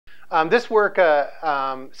This work,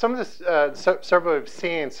 some of this several have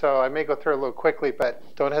seen, so I may go through it a little quickly,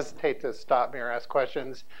 but don't hesitate to stop me or ask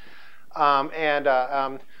questions.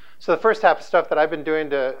 So the first half of stuff that I've been doing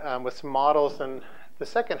with some models, and the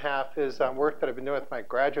second half is work that I've been doing with my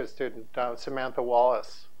graduate student, Samantha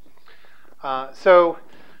Wallace. So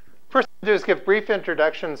first I'll do is give brief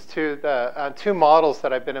introductions to the two models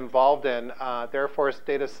that I've been involved in, the Air Force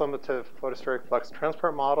Data Assimilative Photospheric Flux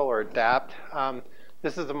Transport Model, or DAPT.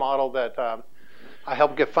 This is a model that I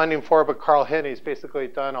helped get funding for, but Carl Hinney's basically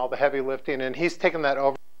done all the heavy lifting, and he's taken that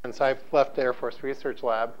over since I've left the Air Force Research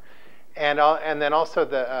Lab. And then also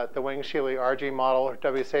the Wang-Shili Arge model, or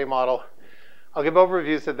WSA model. I'll give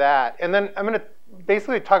overviews of that. And then I'm going to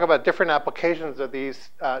basically talk about different applications of these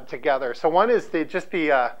together. So one is just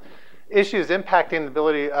the issues impacting the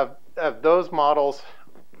ability of those models,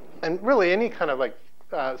 and really any kind of like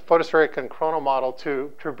photospheric and chronal model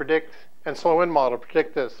to predict, and solar wind model to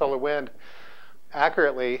predict the solar wind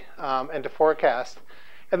accurately and to forecast.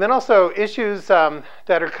 And then also issues that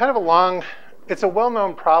are kind of along, it's a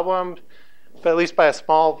well-known problem, but at least by a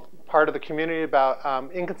small part of the community,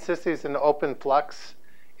 about inconsistencies in the open flux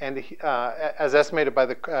and as estimated by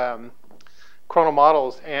the chronal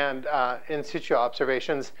models and in situ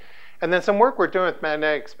observations. And then some work we're doing with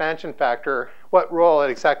magnetic expansion factor, what role it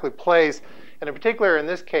exactly plays, and in particular in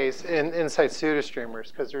this case inside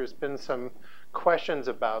pseudostreamers, because there's been some questions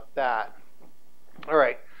about that. All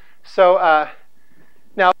right, so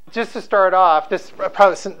now just to start off, this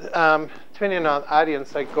probably, depending on the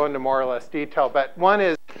audience, I go into more or less detail, but one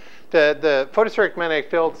is the photospheric magnetic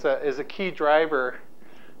fields is a key driver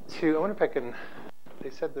to, I wonder if I can, they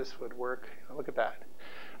said this would work, look at that.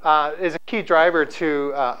 Is a key driver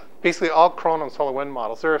to basically all chronal and solar wind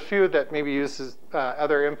models. There are a few that maybe uses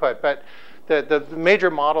other input, but the major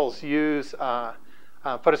models use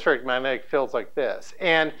photospheric magnetic fields like this.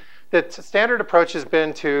 And the standard approach has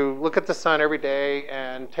been to look at the sun every day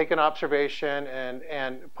and take an observation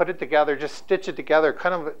and put it together, just stitch it together,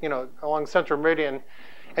 kind of along central meridian,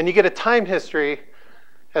 and you get a time history,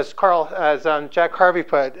 as Jack Harvey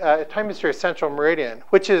put, a time history of central meridian,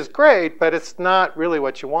 which is great, but it's not really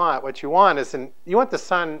what you want. What you want is you want the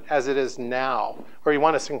sun as it is now, or you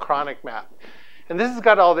want a synchronic map. And this has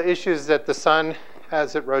got all the issues that the sun,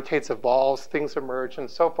 as it rotates, evolves, things emerge, and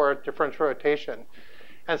so forth, differential rotation.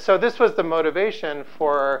 And so this was the motivation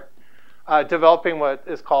for developing what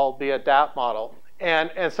is called the ADAPT model.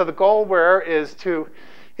 And so the goal is to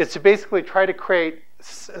basically try to create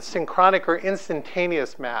synchronic or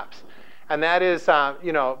instantaneous maps. And that is,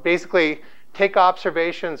 basically take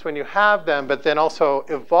observations when you have them, but then also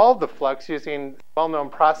evolve the flux using well-known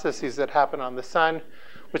processes that happen on the sun,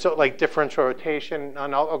 which are like differential rotation,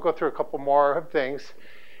 and I'll go through a couple more things,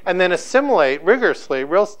 and then assimilate rigorously,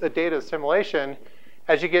 real data assimilation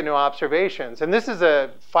as you get new observations. And this is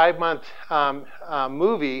a 5-month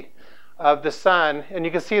movie of the sun, and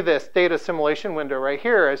you can see this data assimilation window right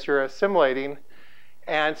here as you're assimilating.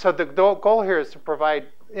 And so the goal here is to provide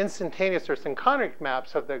instantaneous or synchronic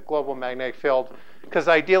maps of the global magnetic field, because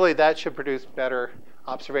ideally that should produce better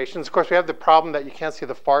observations. Of course, we have the problem that you can't see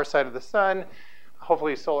the far side of the sun.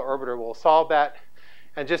 Hopefully Solar Orbiter will solve that.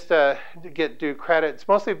 And just to get due credit, it's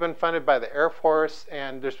mostly been funded by the Air Force,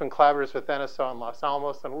 and there's been collaborators with NSO and Los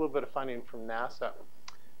Alamos, and a little bit of funding from NASA.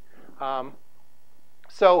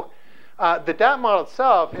 The DAPT model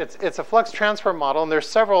itself, it's a flux transfer model, and there's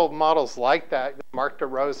several models like that. Mark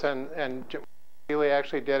DeRosa and Julie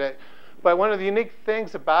actually did it. But one of the unique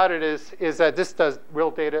things about it is that this does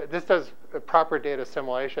real data, this does proper data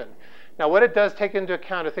assimilation. Now, what it does take into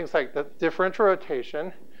account are things like the differential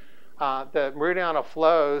rotation, the meridional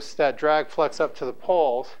flows that drag flux up to the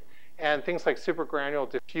poles, and things like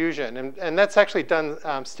supergranular diffusion. And that's actually done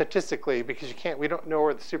statistically, because we don't know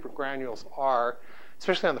where the supergranules are,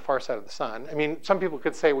 especially on the far side of the sun. I mean, some people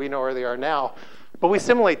could say we know where they are now, but we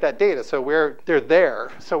simulate that data, so they're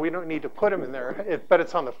there, so we don't need to put them in there. But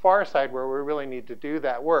it's on the far side where we really need to do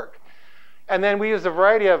that work. And then we use a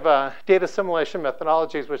variety of data assimilation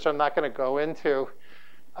methodologies, which I'm not going to go into,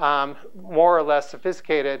 more or less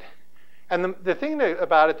sophisticated. And the thing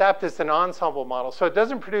about ADAPT is an ensemble model, so it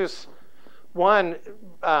doesn't produce one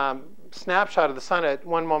snapshot of the sun at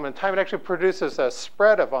one moment in time. It actually produces a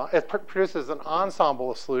spread it produces an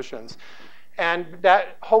ensemble of solutions. And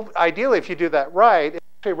that, ideally, if you do that right, it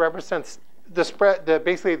actually represents the spread,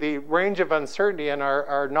 basically the range of uncertainty in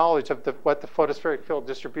our knowledge of what the photospheric field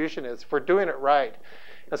distribution is, if we're doing it right.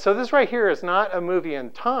 And so this right here is not a movie in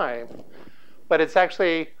time, but it's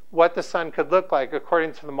actually what the sun could look like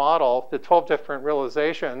according to the model, the 12 different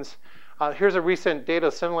realizations, Here's a recent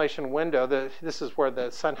data simulation window. This is where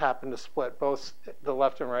the sun happened to split both the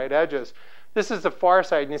left and right edges. This is the far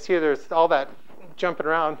side, and you see there's all that jumping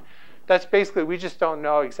around. That's basically, we just don't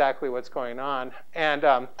know exactly what's going on.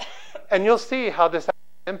 And you'll see how this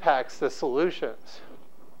impacts the solutions.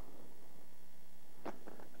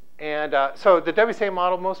 And so the WCA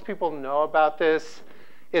model, most people know about this.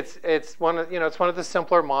 It's one of the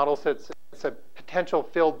simpler models. It's a potential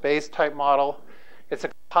field-based type model. It's a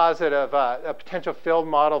composite of a potential field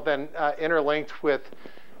model then interlinked with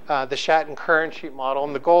the Shatton current sheet model.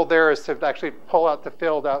 And the goal there is to actually pull out the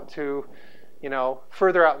field out to,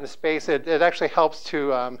 further out in the space. It actually helps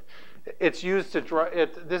to, it's used to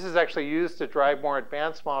drive, this is actually used to drive more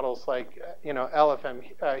advanced models like, LFM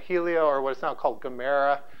Helio, or what is now called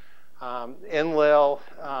Gamera, Enlil,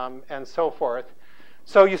 and so forth.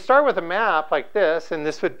 So you start with a map like this, and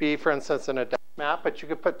this would be, for instance, an adapt map, but you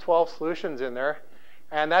could put 12 solutions in there.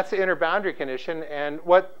 And that's the inner boundary condition. And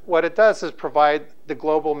what it does is provide the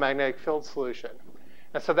global magnetic field solution.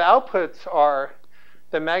 And so the outputs are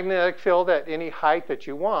the magnetic field at any height that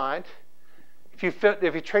you want. If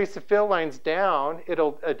you trace the field lines down,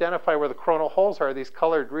 it'll identify where the coronal holes are, these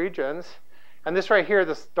colored regions. And this right here,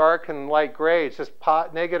 this dark and light gray, is just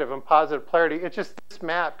negative and positive polarity. It's just this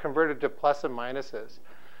map converted to plus and minuses.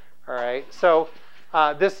 All right. So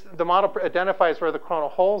the model identifies where the coronal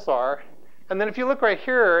holes are. And then if you look right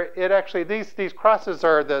here, it actually, these crosses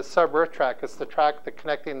are the sub-Earth track. It's the track that's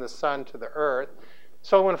connecting the sun to the Earth.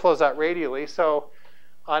 Solar wind flows out radially. So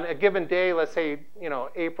on a given day, let's say,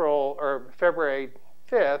 April or February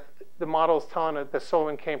 5th, the model is telling it the solar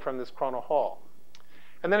wind came from this coronal hole.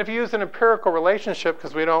 And then if you use an empirical relationship,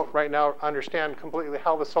 because we don't right now understand completely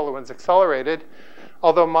how the solar wind's accelerated,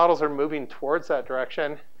 although models are moving towards that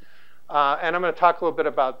direction. And I'm going to talk a little bit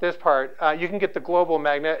about this part. You can get the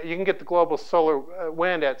global solar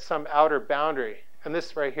wind at some outer boundary, and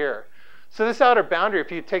this right here. So this outer boundary,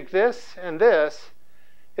 if you take this and this,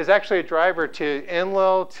 is actually a driver to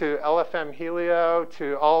Enlil, to LFM Helio,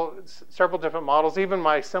 to several different models, even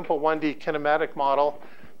my simple 1D kinematic model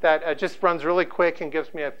that just runs really quick and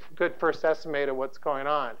gives me a good first estimate of what's going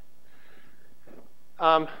on.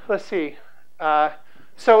 Let's see.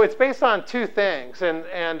 So it's based on two things, and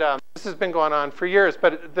this has been going on for years,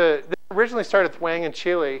 but this originally started with Wang and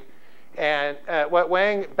Chile. And what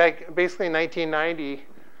Wang, basically in 1990,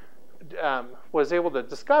 was able to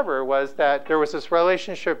discover was that there was this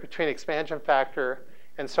relationship between expansion factor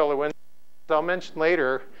and solar wind. As I'll mention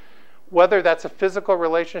later, whether that's a physical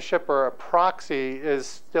relationship or a proxy is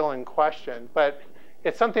still in question. But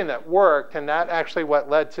it's something that worked, and that actually what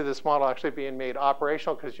led to this model actually being made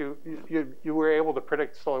operational, because you were able to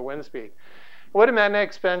predict solar wind speed. What a magnetic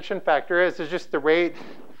expansion factor is just the rate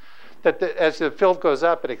that as the field goes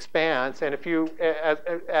up, it expands, and if you,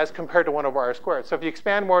 as compared to 1 over r squared. So if you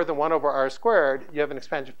expand more than 1 over r squared, you have an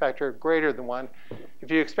expansion factor greater than 1. If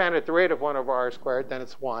you expand at the rate of 1 over r squared, then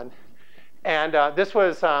it's 1. And this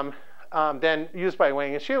was then used by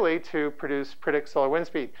Wang and Chile to predict solar wind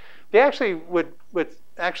speed. They actually would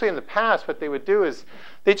in the past, what they would do is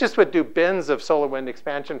they just would do bins of solar wind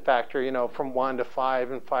expansion factor, from 1 to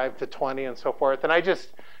 5 and 5 to 20 and so forth. And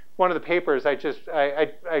one of the papers,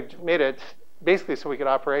 I made it basically so we could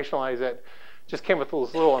operationalize it, just came with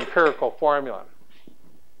this little empirical formula.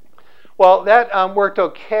 Well, that worked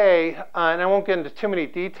okay, and I won't get into too many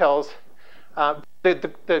details. Before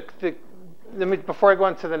I go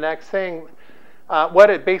on to the next thing, what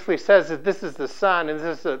it basically says is this is the sun, and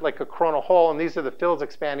this is like a coronal hole, and these are the fields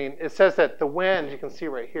expanding. It says that the wind, you can see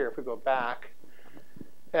right here, if we go back,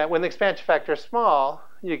 when the expansion factor is small,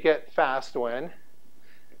 you get fast wind.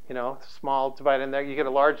 Small divided in there, you get a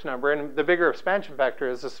large number. And the bigger expansion factor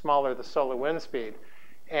is, the smaller the solar wind speed.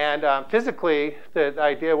 And physically, the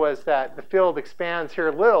idea was that the field expands here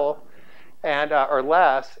a little, and or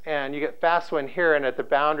less, and you get fast wind here, and at the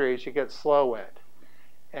boundaries, you get slow wind.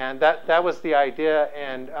 And that was the idea,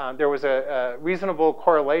 and there was a reasonable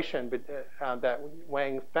correlation that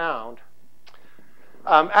Wang found.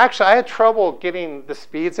 Actually, I had trouble getting the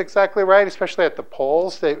speeds exactly right, especially at the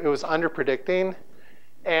poles. It was under-predicting.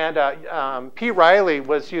 And P. Riley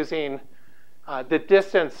was using the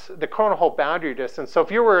distance, the coronal hole boundary distance. So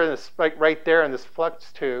if you were in this, right there in this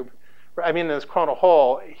flux tube, in this coronal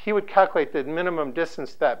hole, he would calculate the minimum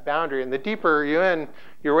distance to that boundary. And the deeper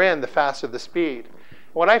you're in, the faster the speed.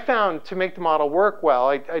 What I found to make the model work well,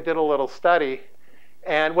 I did a little study.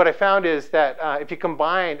 And what I found is that if you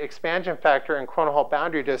combine expansion factor and coronal hole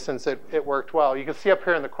boundary distance, it worked well. You can see up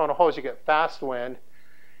here in the coronal holes, you get fast wind.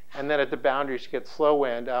 And then at the boundaries, you get slow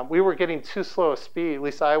wind. We were getting too slow a speed, at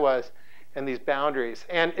least I was. and these boundaries.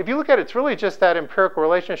 And if you look at it, it's really just that empirical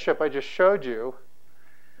relationship I just showed you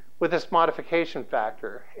with this modification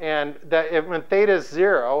factor. And that when theta is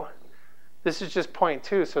 0, this is just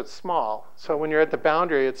 0.2, so it's small. So when you're at the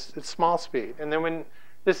boundary, it's small speed. And then when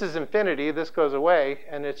this is infinity, this goes away,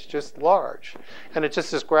 and it's just large. And it's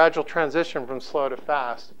just this gradual transition from slow to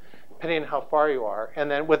fast, depending on how far you are. And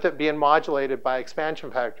then with it being modulated by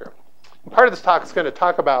expansion factor. And part of this talk is going to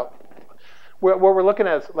talk about what we're looking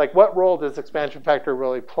at is, like, what role does expansion factor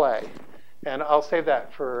really play? And I'll save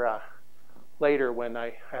that for later when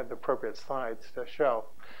I have the appropriate slides to show.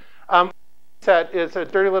 That is a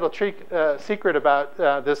dirty little secret about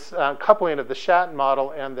this coupling of the Shatton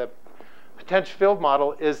model and the potential field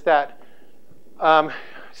model is that,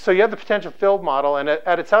 so you have the potential field model, and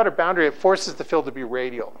at its outer boundary, it forces the field to be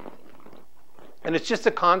radial. And it's just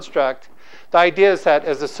a construct. The idea is that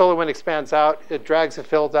as the solar wind expands out, it drags the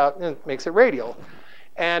field out and makes it radial.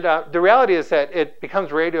 And the reality is that it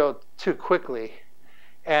becomes radial too quickly.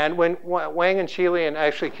 And when Wang and Shealy and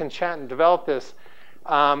actually Ken Shatton developed this,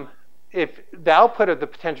 if the output of the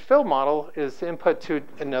potential field model is input to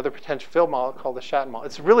another potential field model called the Shatton model,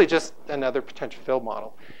 it's really just another potential field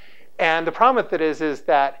model. And the problem with it is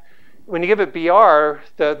that when you give it BR,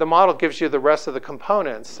 the model gives you the rest of the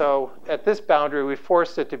components. So at this boundary, we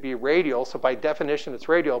forced it to be radial. So by definition, it's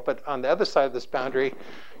radial. But on the other side of this boundary,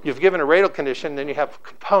 you've given a radial condition, then you have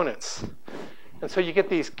components. And so you get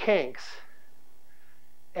these kinks.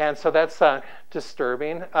 And so that's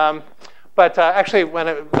disturbing. But actually, when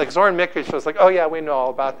like Zoran Mikic was like, "Oh yeah, we know all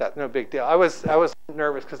about that. No big deal." I was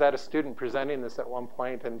nervous because I had a student presenting this at one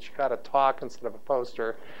point, and she got a talk instead of a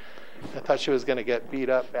poster. I thought she was going to get beat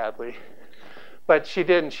up badly, but she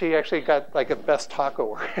didn't. She actually got like a best talk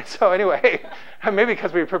award. So anyway, maybe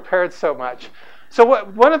because we prepared so much. So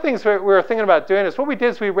one of the things we were thinking about doing is what we did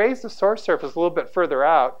is we raised the source surface a little bit further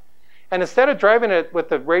out. And instead of driving it with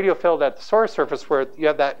the radial field at the source surface where you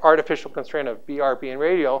have that artificial constraint of BR being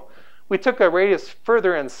radial, we took a radius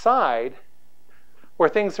further inside where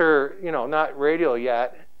things are, not radial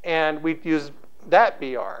yet, and we used that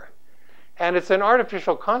BR. And it's an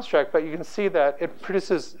artificial construct, but you can see that it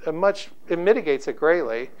produces it mitigates it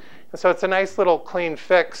greatly. And so it's a nice little clean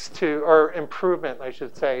fix or improvement, I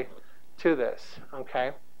should say, to this,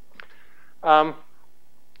 okay?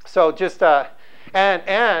 So just,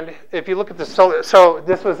 and if you look at the solar, so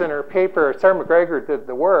this was in her paper, Sarah McGregor did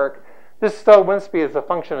the work. This solar wind speed is a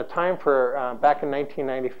function of time for back in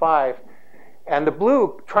 1995. And the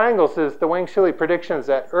blue triangles is the Wang-Shealy predictions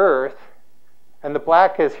at Earth. And the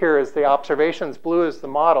black is the observations, blue is the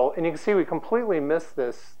model. And you can see we completely missed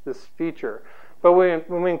this feature. But when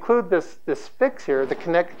we include this fix here,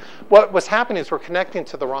 what was happening is we're connecting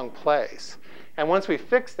to the wrong place. And once we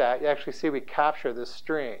fix that, you actually see we capture this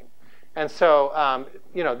stream. And so,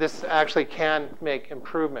 this actually can make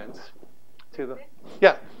improvements to the,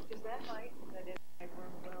 yeah? Is that light that it might work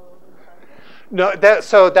well over the sun? No,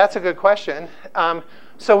 so that's a good question.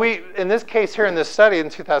 So in this case here in this study in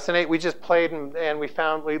 2008, we just played and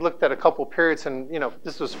we looked at a couple periods and,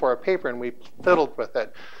 this was for a paper and we fiddled with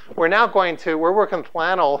it. We're now we're working with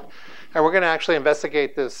Flannel and we're going to actually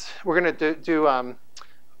investigate this. We're going to do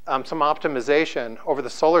some optimization over the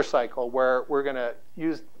solar cycle where we're going to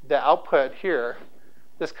use the output here,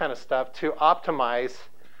 this kind of stuff, to optimize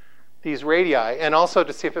these radii and also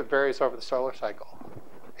to see if it varies over the solar cycle.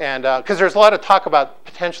 And because there's a lot of talk about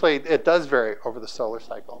potentially it does vary over the solar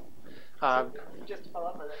cycle. Just to follow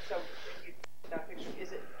up on that, so if you that picture,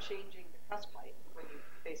 is it changing the cusp height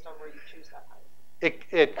based on where you choose that height?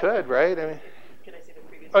 It could, right? I mean, can I see the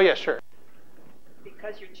previous? Oh yeah, sure.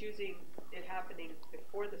 Because you're choosing it happening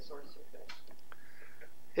before the source surface.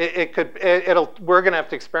 It could. We're going to have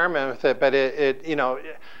to experiment with it, but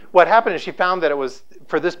what happened is she found that it was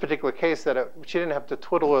for this particular case that she didn't have to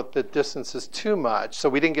twiddle with the distances too much, so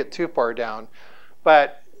we didn't get too far down.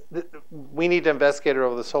 But we need to investigate it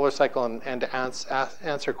over the solar cycle and to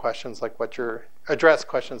answer questions like address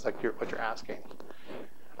questions like what you're asking.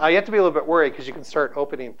 You have to be a little bit worried because you can start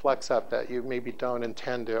opening flux up that you maybe don't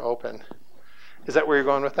intend to open. Is that where you're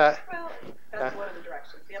going with that? Well, that's one of the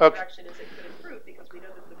directions. The other direction is it could improve because we know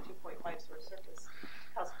that the 2.5 source surface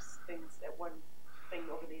cusps things at one thing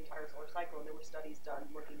over the entire solar cycle, and there were studies done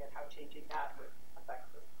looking at how changing that would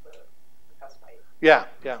affect the cusp height. Yeah,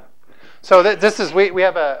 yeah. So this is we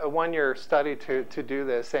have a 1-year study to do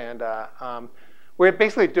this, and we're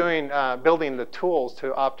basically building the tools to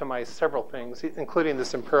optimize several things, including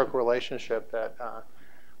this empirical relationship that.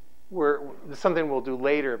 Something we'll do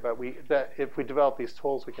later, but if we develop these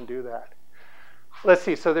tools, we can do that. Let's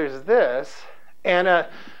see. So there's this, and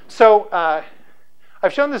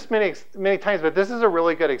I've shown this many times, but this is a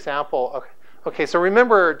really good example. Okay, so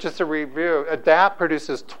remember, just to review, ADAPT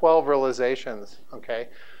produces 12 realizations, okay?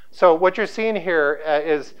 So what you're seeing here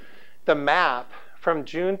is the map from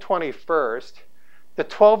June 21st, the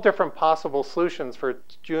 12 different possible solutions for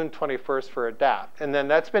June 21st for ADAPT. And then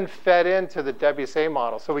that's been fed into the WSA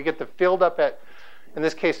model. So we get the field up at, in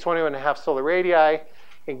this case, 21.5 solar radii.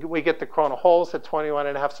 And we get the coronal holes at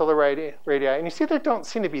 21.5 solar radii. And you see there don't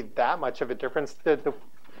seem to be that much of a difference. The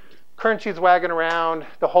current sheet's wagging around.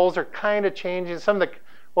 The holes are kind of changing. Some of the,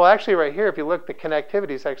 well, actually right here, if you look, the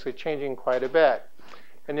connectivity is actually changing quite a bit.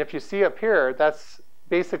 And if you see up here, that's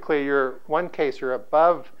basically one case you're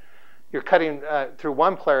above, you're cutting through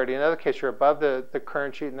one polarity. In another case, you're above the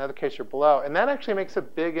current sheet. In another case, you're below. And that actually makes a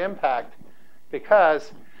big impact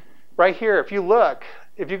because right here, if you look,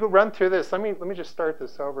 if you go run through this, let me just start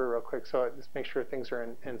this over real quick so I just make sure things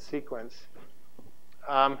are in sequence.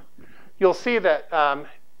 You'll see that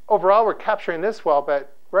overall we're capturing this well,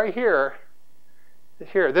 but right here,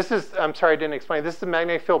 this is, I'm sorry I didn't explain, this is the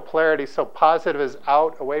magnetic field polarity. So positive is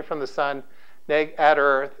out away from the sun at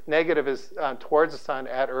Earth, negative is towards the sun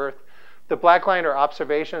at Earth. The black line are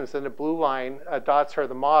observations and the blue line dots are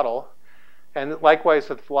the model. And likewise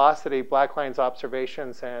with velocity, black line's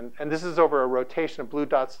observations, and this is over a rotation of blue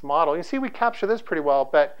dots the model. You see we capture this pretty well,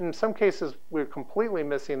 but in some cases we're completely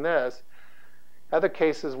missing this. Other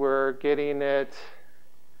cases we're getting it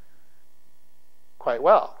quite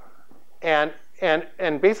well. And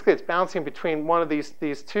basically it's bouncing between one of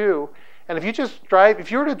these two. And if you just drive,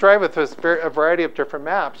 if you were to drive with a variety of different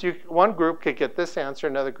maps, one group could get this answer,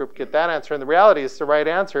 another group could get that answer. And the reality is the right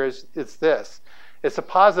answer is it's this. It's a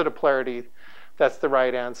positive polarity. That's the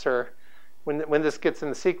right answer. When this gets in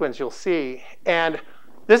the sequence, you'll see. And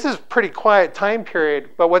this is pretty quiet time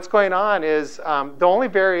period, but what's going on is the only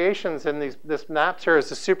variations in this maps here is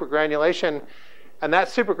the supergranulation. And that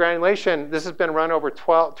supergranulation, this has been run over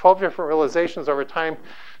 12 different realizations over time.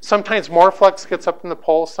 Sometimes more flux gets up in the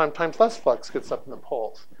poles, sometimes less flux gets up in the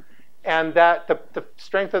poles. And that the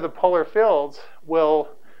strength of the polar fields will,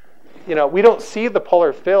 we don't see the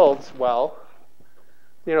polar fields well.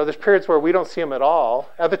 There's periods where we don't see them at all.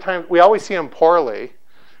 Other times, we always see them poorly,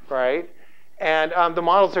 right? And the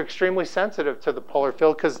models are extremely sensitive to the polar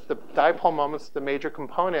field because the dipole moment's the major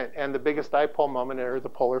component, and the biggest dipole moment are the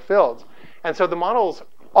polar fields. And so the models,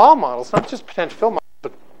 all models, not just potential field models,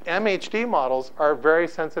 but MHD models are very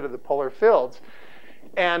sensitive to polar fields.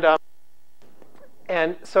 And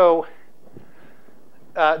so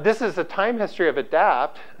this is a time history of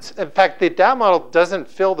ADAPT. In fact, the ADAPT model doesn't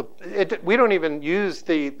fill we don't even use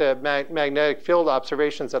the magnetic field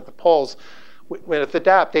observations at the poles. With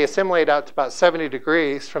ADAPT, they assimilate out to about 70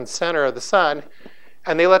 degrees from the center of the sun,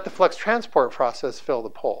 and they let the flux transport process fill the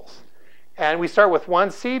poles. And we start with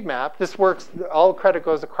one seed map. This works, all credit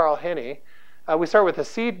goes to Carl Hinney. We start with a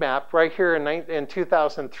seed map right here in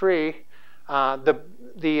 2003.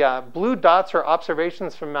 The blue dots are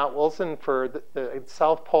observations from Mount Wilson for the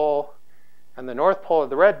South Pole and the North Pole are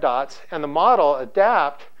the red dots. And the model,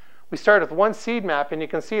 ADAPT, we start with one seed map, and you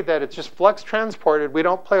can see that it's just flux transported. We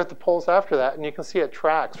don't play with the poles after that, and you can see it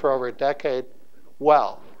tracks for over a decade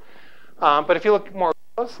well. But if you look more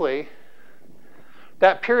closely,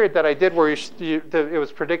 that period that I did where it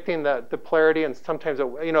was predicting the polarity, and sometimes it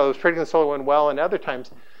was predicting the solar wind well, and other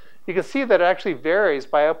times, you can see that it actually varies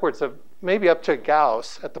by upwards of maybe up to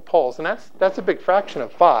Gauss at the poles. And that's a big fraction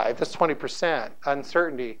of 5. That's 20%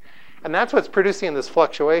 uncertainty. And that's what's producing this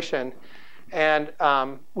fluctuation. And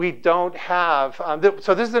we don't have,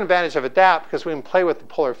 so this is an advantage of ADAPT because we can play with the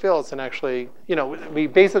polar fields and actually, we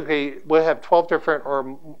basically will have 12 different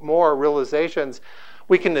or more realizations.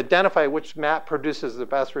 We can identify which map produces the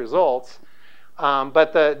best results.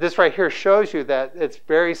 But this right here shows you that it's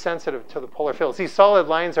very sensitive to the polar fields. These solid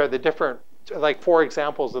lines are the different, like 4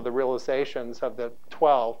 examples of the realizations of the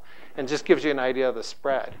 12, and just gives you an idea of the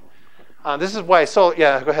spread. This is why,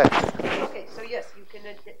 yeah, go ahead. Okay, so yes, you can,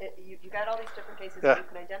 you got all these different cases. Yeah. You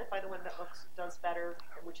can identify the one that does better,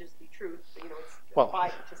 which is the truth. It's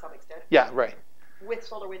 5 to some extent. Yeah, right. With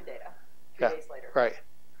solar wind data 3 days later. Right.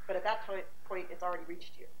 But at that point, it's already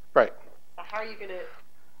reached you. Right. So how are you going to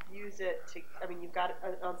use it to, you've got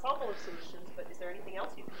an ensemble of solutions, but is there anything else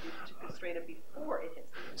you can do to constrain it before it hits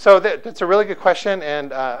you? So that's a really good question,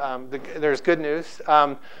 and there's good news.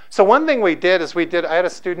 So one thing we did is I had a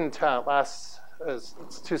student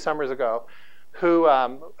 2 summers ago who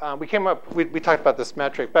we came up, we talked about this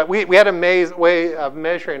metric, but we had a way of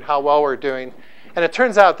measuring how well we're doing. And it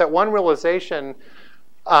turns out that one realization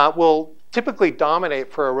will typically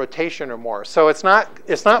dominate for a rotation or more. So it's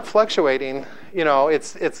not fluctuating.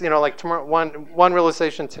 It's like tomorrow, one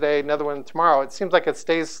realization today, another one tomorrow. It seems like it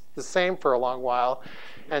stays the same for a long while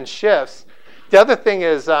and shifts. The other thing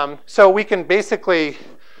is, so we can basically,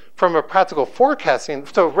 from a practical forecasting,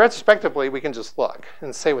 so retrospectively we can just look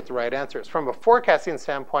and say what the right answer is. From a forecasting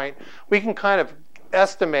standpoint, we can kind of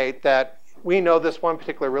estimate that we know this one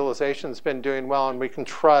particular realization's been doing well, and we can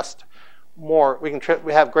trust more.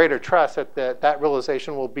 We have greater trust that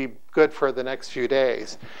realization will be good for the next few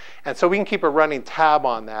days, and so we can keep a running tab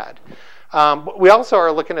on that. But we also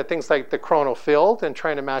are looking at things like the coronal field and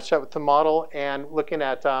trying to match that with the model, and looking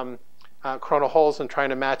at coronal holes and trying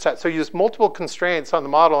to match that. So use multiple constraints on the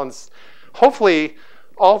model, and hopefully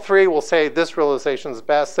all three will say this realization is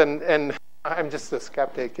best. And I'm just a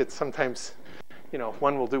skeptic. It's sometimes,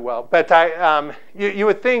 one will do well. But you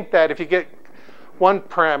would think that if you get one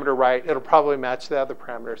parameter right, it'll probably match the other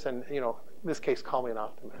parameters. And in this case, call me an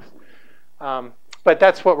optimist. But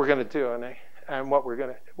that's what we're going to do, and what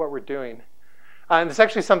we're doing. And it's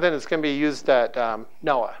actually something that's going to be used at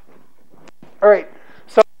NOAA. All right.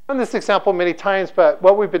 So I've done this example many times, but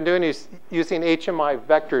what we've been doing is using HMI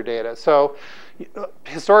vector data. So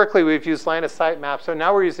historically, we've used line of sight maps. So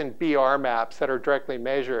now we're using BR maps that are directly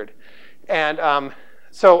measured. And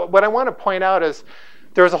so what I want to point out is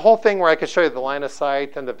there's a whole thing where I could show you the line of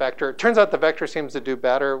sight and the vector. It turns out the vector seems to do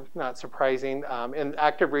better, not surprising. In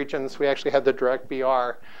active regions, we actually have the direct BR.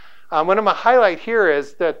 What I'm going to highlight here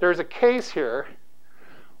is that there's a case here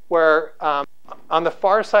where on the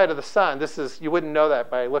far side of the sun, you wouldn't know that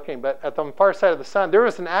by looking, but at the far side of the sun, there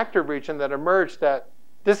was an active region that emerged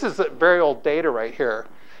this is very old data right here.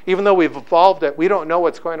 Even though we've evolved it, we don't know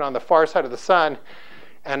what's going on the far side of the sun.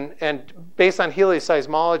 And based on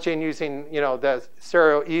helioseismology and using the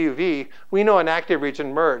stereo EUV, we know an active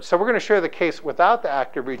region merged. So we're going to show you the case without the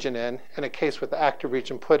active region in and a case with the active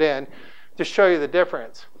region put in to show you the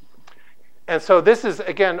difference. And so this is,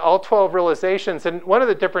 again, all 12 realizations. And one of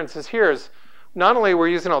the differences here is not only we're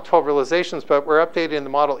using all 12 realizations, but we're updating the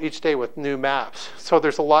model each day with new maps. So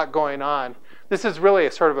there's a lot going on. This is really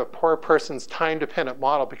a sort of a poor person's time-dependent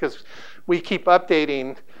model, because we keep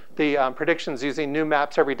updating the predictions using new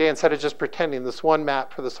maps every day instead of just pretending this one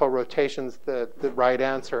map for this whole rotation is the right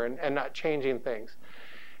answer and not changing things.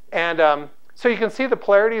 And so you can see the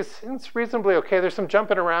polarities. It's reasonably okay. There's some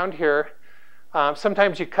jumping around here.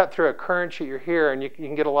 Sometimes you cut through a current sheet here, and you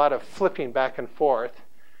can get a lot of flipping back and forth.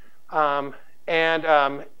 One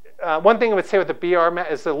thing I would say with the BR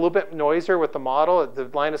map is a little bit noisier with the model. The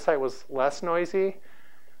line of sight was less noisy,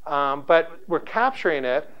 but we're capturing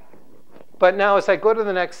it. But now as I go to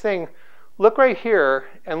the next thing, look right here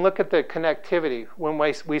and look at the connectivity when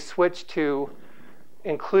we switch to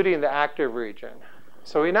including the active region.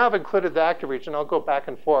 So we now have included the active region. I'll go back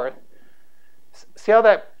and forth. See how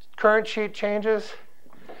that current sheet changes?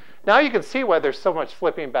 Now you can see why there's so much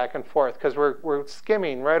flipping back and forth, because we're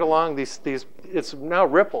skimming right along these. It's now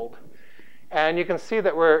rippled. And you can see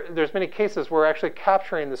that there's many cases where we're actually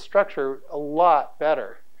capturing the structure a lot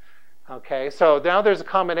better. Okay, so now there's a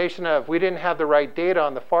combination of we didn't have the right data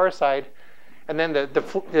on the far side, and then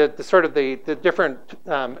the sort of the different,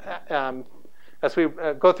 as we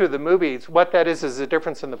go through the movies, what that is a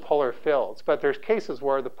difference in the polar fields. But there's cases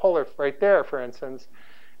where the polar, right there, for instance,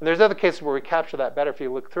 and there's other cases where we capture that better if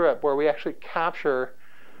you look through it, where we actually capture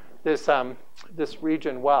this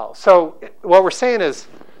region well. So what we're saying is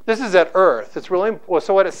this is at Earth. It's really well,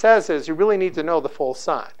 so what it says is you really need to know the full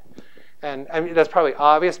sun. And I mean, that's probably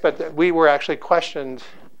obvious, but we were actually questioned,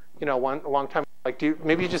 a long time. Like,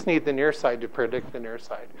 maybe you just need the near side to predict the near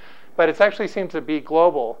side. But it actually seems to be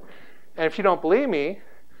global. And if you don't believe me,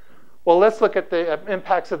 well, let's look at the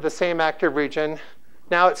impacts of the same active region.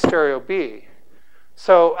 Now it's stereo B.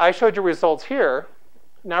 So I showed you results here.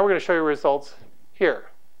 Now we're going to show you results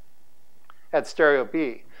here at stereo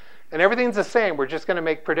B. And everything's the same. We're just going to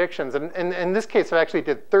make predictions. And in this case, I actually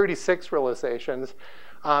did 36 realizations.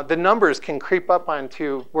 The numbers can creep up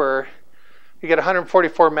onto where you get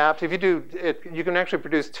 144 maps. If you do it, you can actually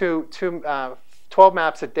produce 12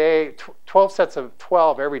 maps a day, 12 sets of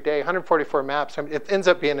 12 every day, 144 maps. I mean, it ends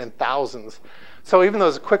up being in thousands. So even though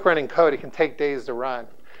it's a quick running code, it can take days to run.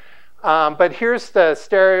 But here's the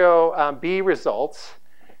stereo B results.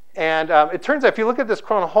 And it turns out, if you look at this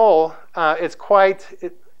coronal hole, it's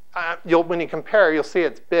quite, when you compare, you'll see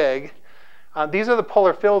it's big. These are the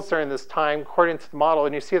polar fields during this time, according to the model,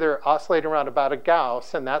 and you see they're oscillating around about a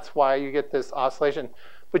Gauss, and that's why you get this oscillation.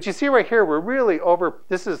 But you see right here, we're really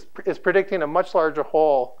this is predicting a much larger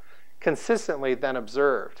hole consistently than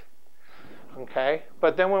observed. Okay,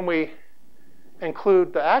 but then when we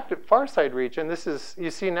include the active far side region,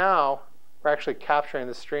 you see now we're actually capturing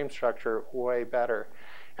the stream structure way better.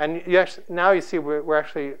 And you actually, now you see we're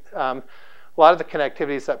actually, a lot of the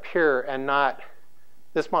connectivity is up here and not,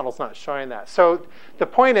 this model's not showing that. So the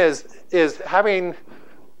point is having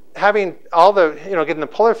all the, getting the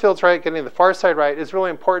polar fields right, getting the far side right is really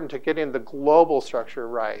important to getting the global structure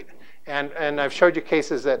right. And I've showed you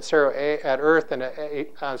cases at stereo A, at Earth and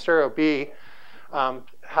at stereo B,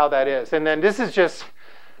 how that is. And then this is just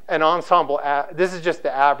an ensemble, this is just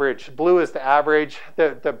the average. Blue is the average.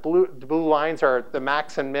 The blue lines are the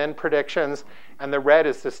max and min predictions, and the red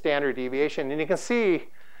is the standard deviation. And you can see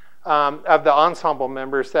of the ensemble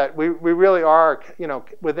members that we really are,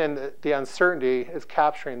 within the uncertainty is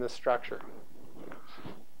capturing this structure.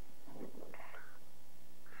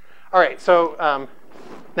 All right, so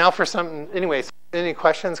now for something, anyways, any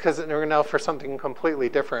questions? Because we're now for something completely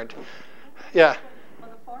different. Yeah? On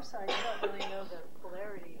the far side, you don't really know the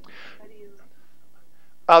polarity. How do you?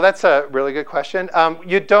 Oh, that's a really good question.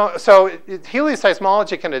 You don't, so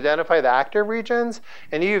helioseismology can identify the active regions,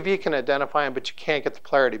 and EUV can identify them, but you can't get the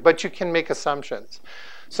polarity. But you can make assumptions.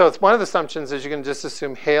 So it's one of the assumptions is you can just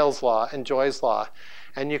assume Hale's law and Joy's law.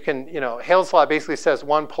 And you can, Hale's law basically says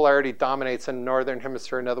one polarity dominates in the northern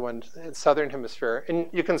hemisphere, another one in southern hemisphere. And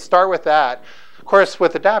you can start with that. Of course,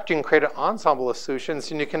 with ADAPT, you can create an ensemble of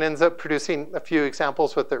solutions, and you can end up producing a few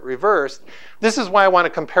examples with it reversed. This is why I want to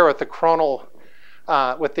compare with the coronal,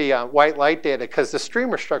 with the white light data, because the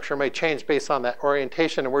streamer structure may change based on that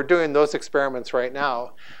orientation, and we're doing those experiments right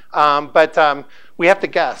now. But we have to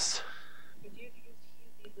guess.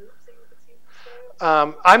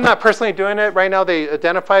 I'm not personally doing it right now. They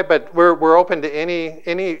identify, but we're open to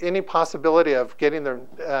any possibility of getting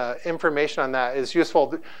the information on that is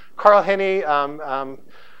useful. Carl Henney,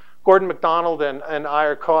 Gordon McDonald, and I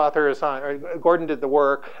are co-authors on. Gordon did the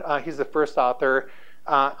work. He's the first author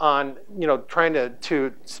on trying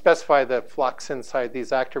to specify the flux inside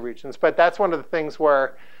these active regions. But that's one of the things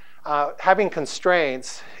where having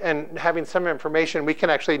constraints and having some information, we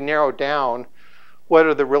can actually narrow down what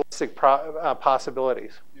are the realistic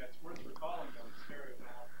possibilities. Yeah, it's worth recalling on stereo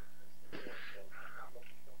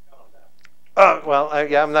well,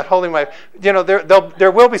 yeah, I'm not holding my.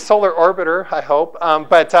 There will be solar orbiter, I hope,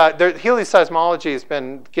 but helioseismology has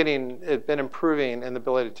been improving in the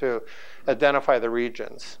ability to identify the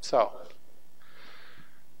regions. So.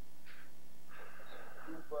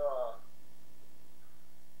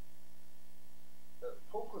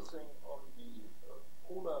 Focusing on the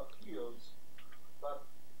polar fields, but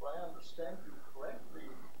if I understand you correctly,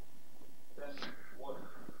 then what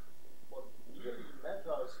really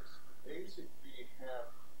matters is basically have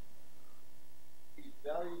a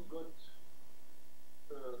very good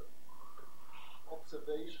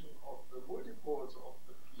observation of the multipoles of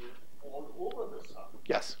the field all over the sun.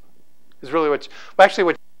 Yes, is really what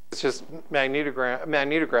it's just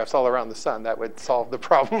magnetographs all around the sun. That would solve the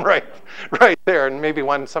problem right there, and maybe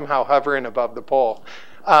one somehow hovering above the pole.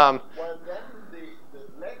 Well, then the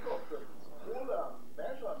lack of the polar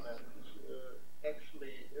measurement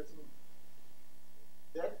actually isn't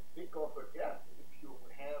that big of a gap if you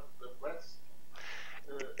have the rest.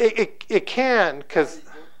 It can, because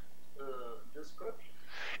description.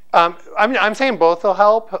 I'm saying both will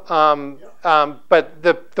help, but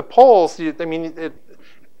the poles.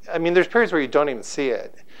 I mean, there's periods where you don't even see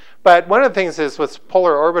it. But one of the things is with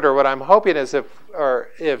polar orbiter, what I'm hoping is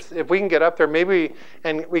if we can get up there, maybe,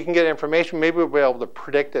 and we can get information, maybe we'll be able to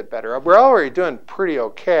predict it better. We're already doing pretty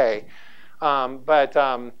okay,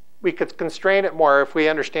 but we could constrain it more if we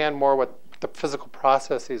understand more what the physical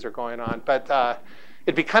processes are going on. But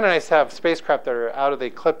it'd be kind of nice to have spacecraft that are out of the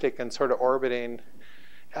ecliptic and sort of orbiting,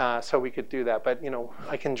 so we could do that. But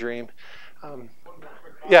I can dream.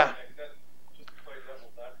 Yeah.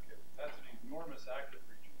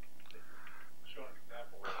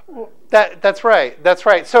 That's right. That's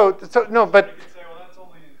right. So no, but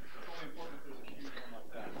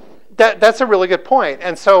that's a really good point.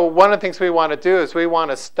 And so one of the things we want to do is we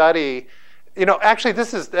want to study.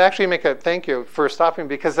 Actually, make a thank you for stopping,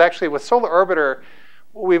 because actually with Solar Orbiter,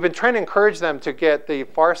 we've been trying to encourage them to get the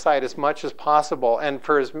far side as much as possible, and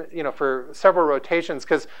for several rotations,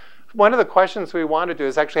 because one of the questions we want to do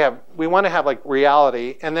is actually we want to have like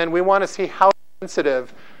reality, and then we want to see how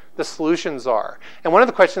sensitive the solutions are. And one of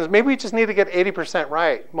the questions, maybe we just need to get 80%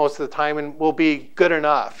 right most of the time and we'll be good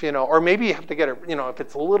enough, or maybe you have to get it, if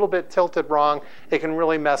it's a little bit tilted wrong, it can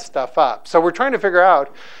really mess stuff up. So we're trying to figure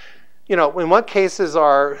out, in what cases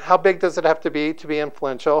how big does it have to be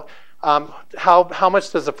influential? How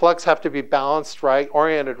much does the flux have to be balanced right,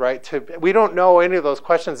 oriented right? We don't know any of those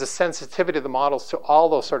questions, the sensitivity of the models to all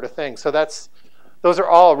those sort of things. So those are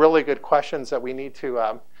all really good questions that we need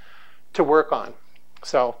to to work on.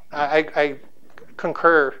 So I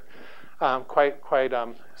concur quite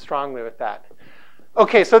strongly with that.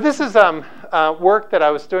 Okay, so this is work that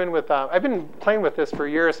I was doing with, I've been playing with this for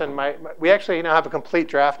years, and we actually now have a complete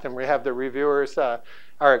draft, and we have the reviewers,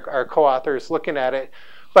 our co-authors looking at it.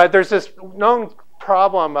 But there's this known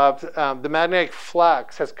problem of the magnetic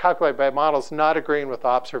flux as calculated by models not agreeing with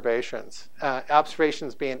observations,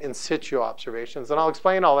 observations being in situ observations. And I'll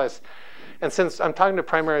explain all this. And since I'm talking to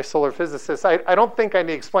primary solar physicists, I don't think I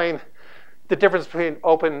need to explain the difference between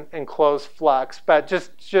open and closed flux, but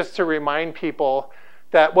just to remind people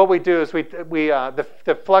that what we do is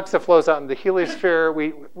the flux that flows out in the heliosphere,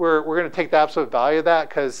 we're going to take the absolute value of that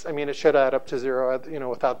because I mean it should add up to 0,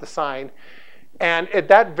 without the sign, and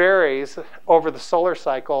that varies over the solar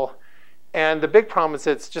cycle. And the big problem is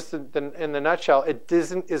it's just in the nutshell,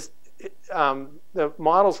 the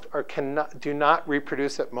models do not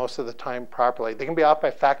reproduce it most of the time properly. They can be off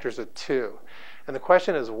by factors of 2, and the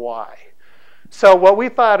question is why. So what we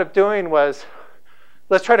thought of doing was,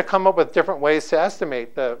 let's try to come up with different ways to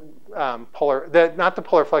estimate the not the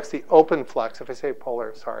polar flux, the open flux. If I say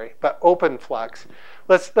polar, sorry, but open flux.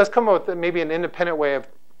 Let's come up with maybe an independent way of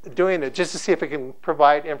doing it, just to see if it can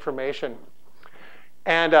provide information.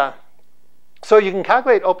 And so you can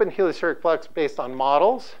calculate open heliospheric flux based on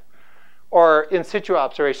models or in situ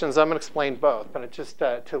observations. I'm going to explain both, but just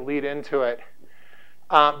to lead into it.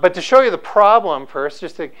 But to show you the problem first,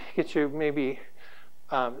 just to get you maybe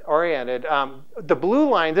oriented, the blue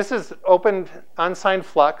line, this is open unsigned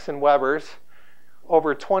flux in Webers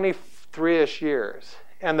over 23-ish years.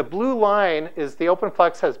 And the blue line is the open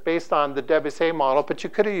flux as based on the Debussy model, but you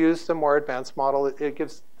could have used a more advanced model. It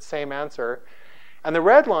gives the same answer. And the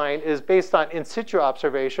red line is based on in situ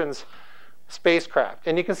observations, spacecraft.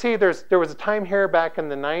 And you can see there was a time here back in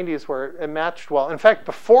the 90s where it matched well. In fact,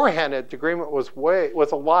 beforehand, the agreement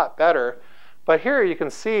was a lot better. But here you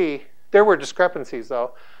can see there were discrepancies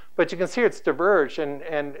though. But you can see it's diverged,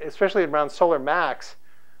 and especially around solar max,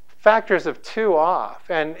 factors of 2 off.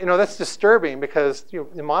 And that's disturbing because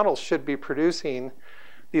the models should be producing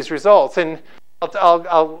these results. And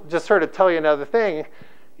I'll just sort of tell you another thing.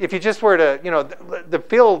 If you just were to, the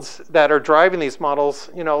fields that are driving these models,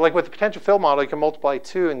 like with the potential field model, you can multiply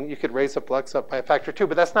 2 and you could raise the flux up by a factor 2,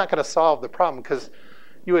 but that's not going to solve the problem because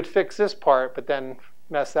you would fix this part, but then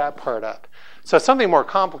mess that part up. So it's something more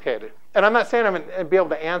complicated. And I'm not saying I'm going to be able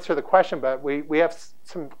to answer the question, but we have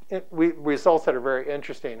some results that are very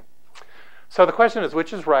interesting. So the question is,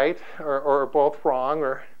 which is right, or both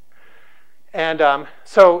wrong, and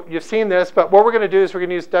so you've seen this, but what we're going to do is we're going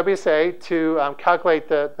to use WSA to calculate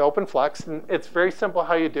the open flux. And it's very simple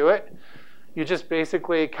how you do it. You just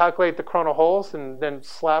basically calculate the coronal holes and then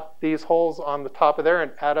slap these holes on the top of there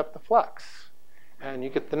and add up the flux. And you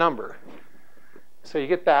get the number. So you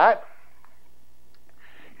get that.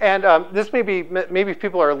 And this maybe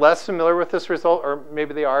people are less familiar with this result, or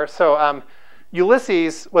maybe they are. So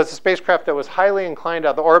Ulysses was a spacecraft that was highly inclined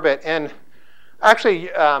out of the orbit. And actually,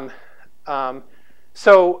 when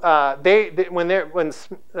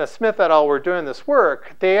Smith et al. Were doing this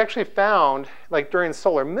work, they actually found, like during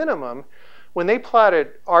solar minimum, when they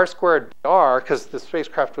plotted r squared BR, because the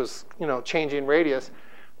spacecraft was changing radius,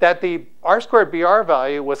 that the r squared BR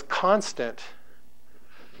value was constant.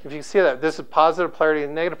 If you can see that, this is positive polarity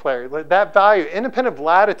and negative polarity. That value, independent of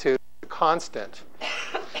latitude, is constant.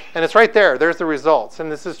 And it's right there. There's the results.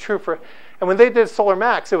 And this is true for, and when they did solar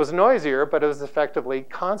max, it was noisier, but it was effectively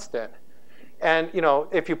constant. And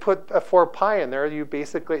if you put a 4 pi in there, you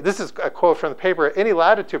basically, this is a quote from the paper, any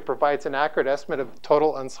latitude provides an accurate estimate of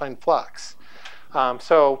total unsigned flux.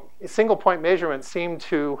 So a single point measurement seemed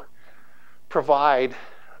to provide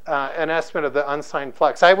an estimate of the unsigned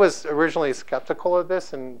flux. I was originally skeptical of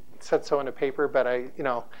this and said so in a paper, but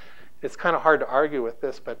it's kind of hard to argue with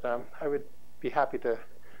this, but I would be happy to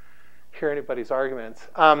hear anybody's arguments.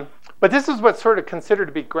 But this is what's sort of considered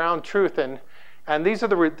to be ground truth, and this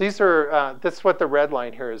is what the red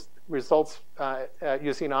line here is. Results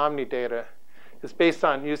using Omni data is based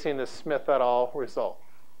on using the Smith et al. Result.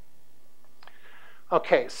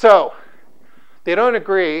 Okay, so they don't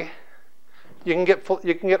agree. You can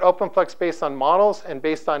get open flux based on models and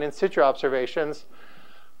based on in situ observations,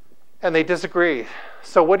 and they disagree.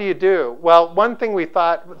 So what do you do? Well, one thing we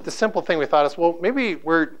thought, the simple thing we thought is, well, maybe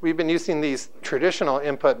we've been using these traditional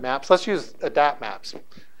input maps. Let's use ADAPT maps.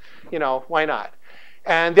 Why not?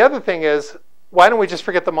 And the other thing is, why don't we just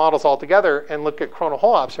forget the models altogether and look at coronal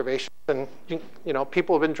hole observations? And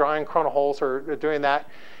people have been drawing coronal holes or doing that,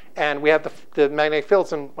 and we have the magnetic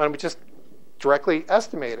fields, and why don't we just directly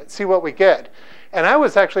estimate it, see what we get? And I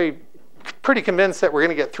was actually pretty convinced that we're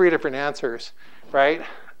going to get 3 different answers, right?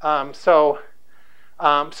 So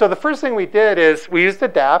the first thing we did is we used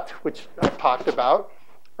ADAPT, which I talked about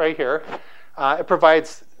right here. It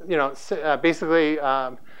provides, basically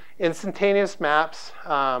instantaneous maps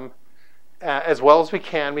as well as we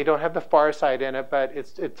can. We don't have the far side in it, but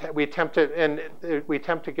we attempt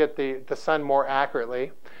to get the sun more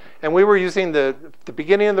accurately. And we were using the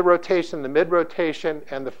beginning of the rotation, the mid rotation,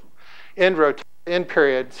 and the end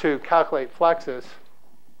period to calculate fluxes.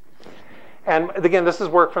 And again, this is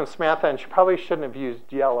work from Samantha, and she probably shouldn't have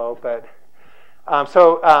used yellow, but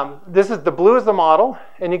this is the blue is the model,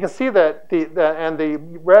 and you can see that the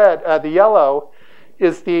red, the yellow,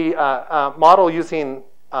 is the model using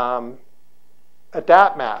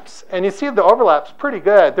ADAPT maps, and you see the overlap's pretty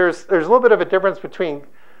good. There's a little bit of a difference between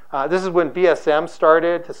this is when BSM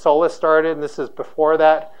started, Solis started, and this is before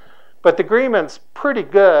that. But the agreement's pretty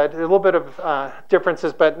good. A little bit of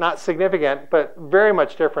differences, but not significant, but very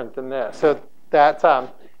much different than this. So that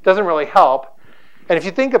doesn't really help. And if you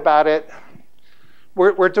think about it,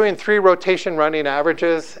 we're doing 3 rotation running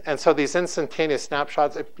averages, and so these instantaneous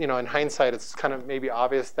snapshots, in hindsight, it's kind of maybe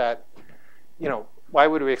obvious that, why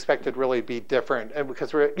would we expect it to really be different? And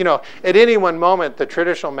because we're, at any one moment, the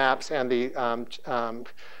traditional maps and the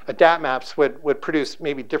ADAPT maps would produce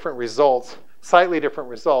maybe different results, slightly different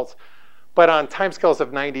results, but on timescales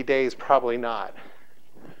of 90 days, probably not.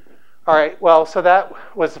 All right, well, so that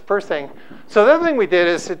was the first thing. So the other thing we did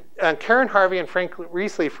is Karen Harvey and Frank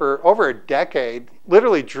Riesley for over a decade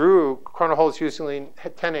literally drew coronal holes using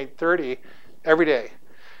 10-830 every day.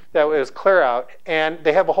 That was clear out, and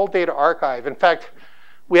they have a whole data archive. In fact,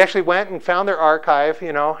 we actually went and found their archive,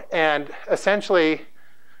 and essentially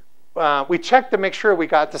we checked to make sure we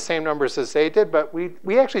got the same numbers as they did, but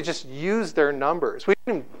we actually just used their numbers. We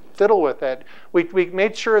didn't fiddle with it. We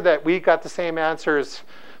made sure that we got the same answers.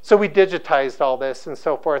 So we digitized all this and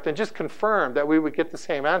so forth and just confirmed that we would get the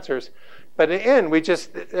same answers. But in the end, we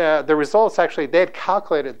just, the results actually, they had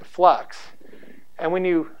calculated the flux. And when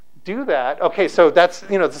you do that, okay, so that's,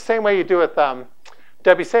 the same way you do with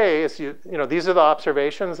WCA is, these are the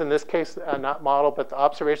observations, in this case, not model, but the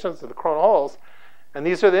observations of the coronal holes. And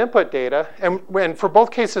these are the input data. And for both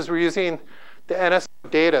cases, we're using the NSO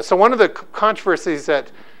data. So one of the controversies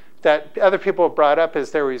that other people have brought up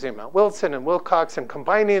is they were using Mount Wilson and Wilcox and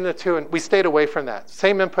combining the two, and we stayed away from that.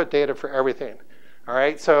 Same input data for everything. All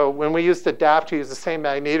right, so when we used ADAPT, we used the same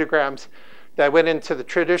magnetograms that went into the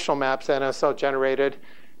traditional maps that NSO generated,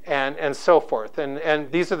 and so forth.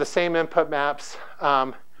 And these are the same input maps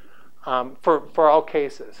for all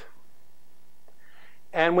cases.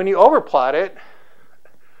 And when you overplot it,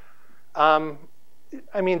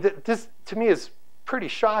 this to me is pretty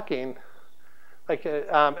shocking. Like,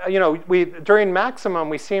 during maximum,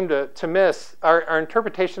 we seem to miss. Our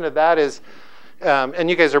interpretation of that is, and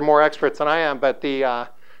you guys are more experts than I am, but the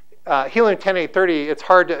helium 10-830, it's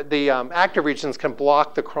hard to, the active regions can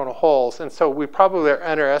block the coronal holes. And so we probably are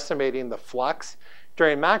underestimating the flux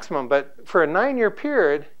during maximum. But for a 9-year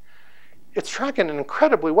period, it's tracking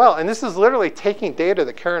incredibly well. And this is literally taking data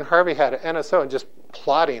that Karen Harvey had at NSO and just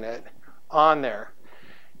plotting it on there.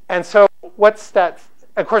 And so what's that?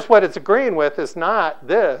 Of course, what it's agreeing with is not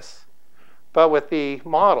this, but with the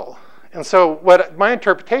model. And so what my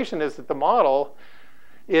interpretation is that the model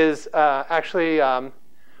is actually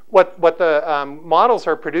what the models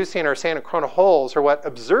are producing are saying are coronal holes, or what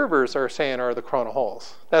observers are saying are the coronal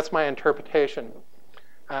holes. That's my interpretation.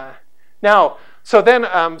 Now, so then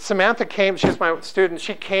Samantha came. She's my student.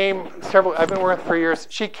 She came I've been working for years.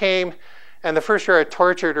 She came, and the first year I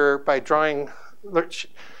tortured her by drawing.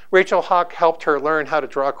 Rachel Hawk helped her learn how to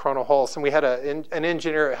draw coronal holes, and we had an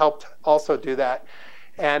engineer who helped also do that.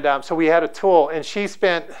 And so we had a tool, and she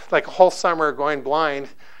spent like a whole summer going blind,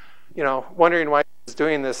 wondering why she was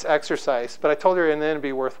doing this exercise. But I told her in the end it'd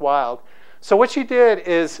be worthwhile. So what she did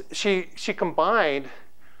is she combined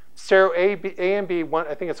stereo A and B,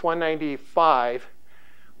 I think it's 195,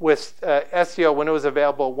 with SDO when it was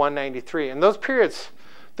available 193. And those periods,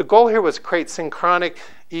 the goal here was create synchronic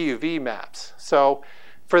EUV maps. So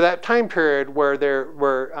for that time period where there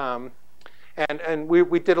were, and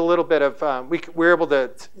we did a little bit of, we were able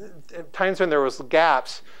to, at times when there was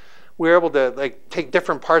gaps, we were able to take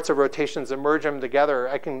different parts of rotations and merge them together.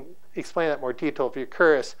 I can explain that in more detail if you're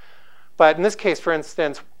curious. But in this case, for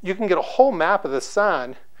instance, you can get a whole map of the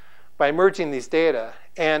sun by merging these data.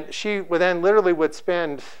 And she would then literally would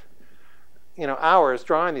spend hours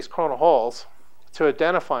drawing these coronal holes to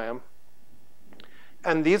identify them.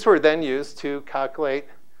 And these were then used to calculate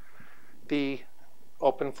the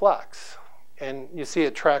open flux. And you see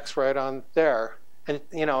it tracks right on there. And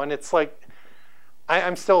and it's like,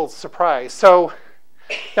 I'm still surprised. So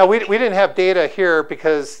Now, we didn't have data here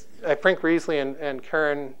because Frank Reesley and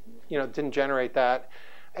Karen, didn't generate that.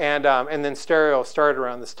 And then stereo started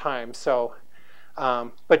around this time. So,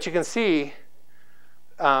 but you can see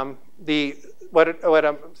what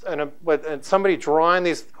somebody drawing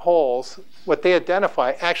these holes, what they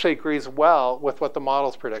identify actually agrees well with what the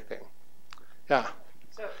model's predicting. Yeah.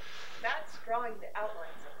 So that's drawing the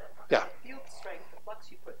outlines of it. Yeah. The field strength, the flux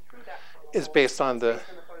you put through that is based on the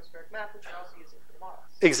photospheric map, which you're also using for the models.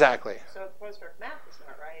 Exactly. So the photospheric map is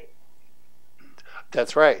not right.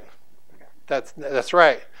 That's right. Okay. That's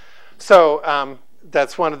right. So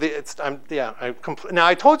that's one of the. Now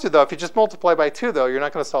I told you though, if you just multiply by 2, though, you're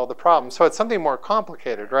not going to solve the problem. So it's something more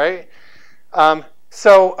complicated, right? My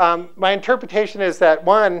interpretation is that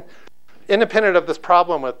one, independent of this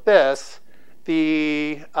problem with this,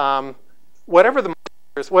 whatever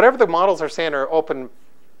the models are saying are open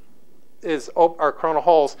are coronal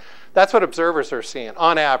holes, that's what observers are seeing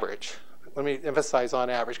on average. Let me emphasize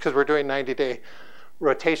on average because we're doing 90-day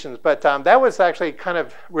rotations. But that was actually kind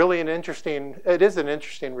of really it is an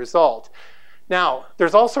interesting result. Now,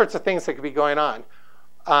 there's all sorts of things that could be going on.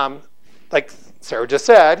 Like Sarah just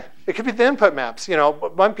said, it could be the input maps.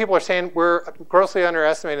 When people are saying we're grossly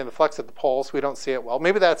underestimating the flux at the poles, we don't see it well.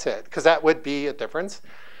 Maybe that's it, because that would be a difference.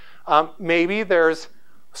 Maybe there's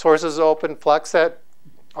sources of open flux that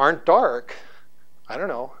aren't dark. I don't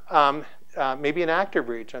know. Maybe in active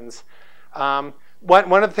regions. One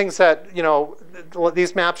of the things that,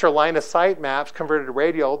 these maps are line of sight maps converted to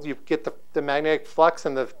radial. You get the magnetic flux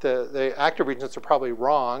and the active regions are probably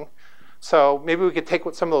wrong. So maybe we could take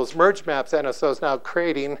some of those merged maps NSO is now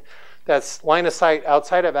creating that's line of sight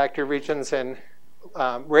outside of active regions and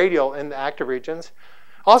radial in the active regions.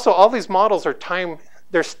 Also, all these models are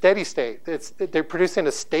they're steady state. They're producing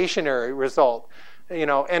a stationary result.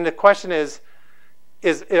 And the question is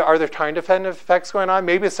are there time-dependent effects going on?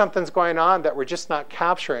 Maybe something's going on that we're just not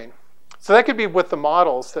capturing. So that could be with the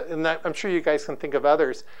models, and I'm sure you guys can think of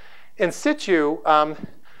others. In situ,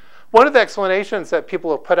 one of the explanations that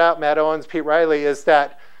people have put out, Matt Owens, Pete Riley, is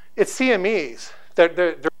that it's CMEs.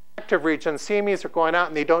 They're active regions. CMEs are going out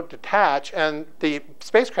and they don't detach, and the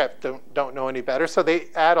spacecraft don't know any better, so they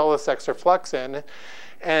add all this extra flux in.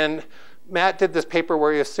 And Matt did this paper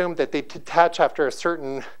where he assumed that they detach after a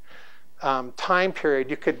certain time period.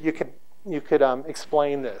 You could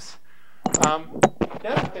explain this. The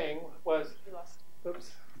other thing was,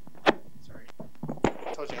 oops, sorry,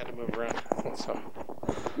 I told you I had to move around. So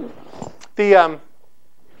the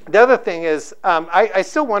other thing is, I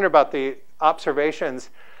still wonder about the observations,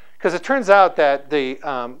 because it turns out that the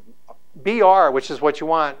BR, which is what you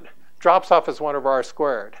want, drops off as 1 over r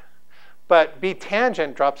squared. But B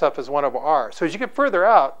tangent drops off as 1 over r. So as you get further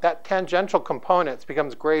out, that tangential component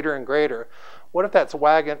becomes greater and greater. What if that's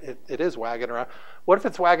wagging? It is wagging around. What if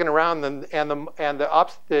it's wagging around and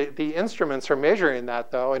the instruments are measuring that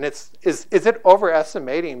though? And is it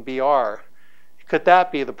overestimating BR? Could that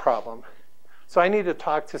be the problem? So I need to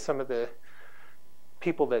talk to some of the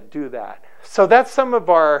people that do that. So that's some of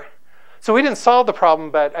our. So we didn't solve the problem,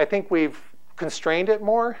 but I think we've constrained it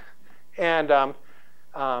more, and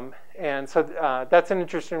so that's an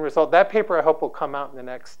interesting result. That paper I hope will come out in the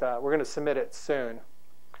next, we're going to submit it soon.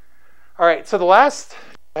 All right, so the last,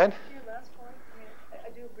 go ahead. Your last point, I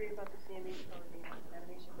do agree about the CME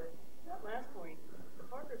animation, but that last point, the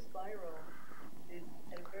Parker spiral is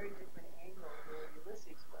at a very different angle than where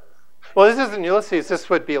Ulysses was. Well, this isn't Ulysses. This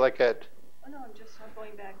would be like a. Oh no, I'm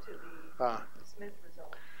going back to the Smith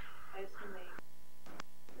result. I assume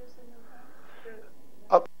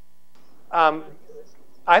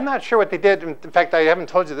I'm not sure what they did. In fact, I haven't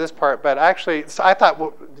told you this part, but actually, so I thought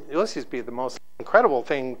Ulysses would be the most incredible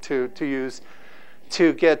thing to use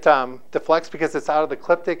to get the flux, because it's out of the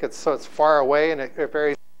ecliptic, so it's far away and it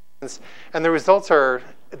varies. And the results are,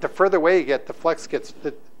 the further away you get, the flux gets,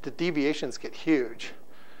 the deviations get huge.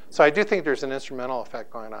 So I do think there's an instrumental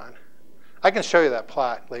effect going on. I can show you that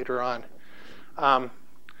plot later on.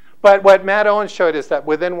 But what Matt Owens showed is that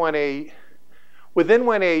within 1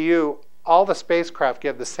 AU, all the spacecraft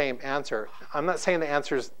give the same answer. I'm not saying the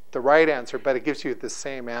answer is the right answer, but it gives you the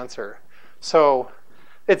same answer. So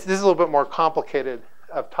this is a little bit more complicated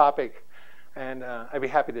of topic, and I'd be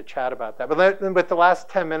happy to chat about that. But with the last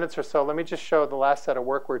 10 minutes or so, let me just show the last set of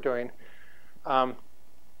work we're doing.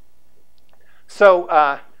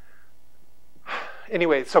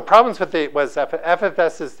 Anyway, so problems with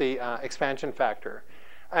FFS is the expansion factor.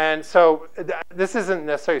 And so this isn't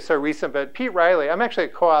necessarily so recent, but Pete Riley, I'm actually a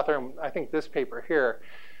co-author on, I think, this paper here.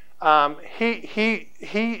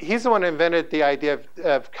 He's the one who invented the idea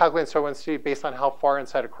of calculating solar wind speed based on how far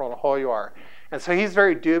inside a coronal hole you are. And so he's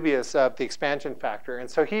very dubious of the expansion factor. And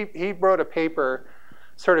so he wrote a paper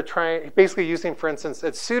sort of basically using, for instance,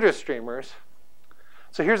 it's pseudostreamers.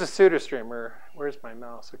 So here's a pseudostreamer. Where's my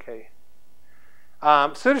mouse? Okay.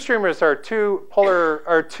 Pseudostreamers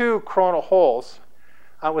are two coronal holes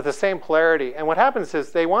with the same polarity. And what happens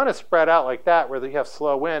is they want to spread out like that, where you have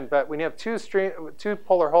slow wind. But when you have two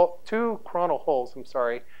coronal holes,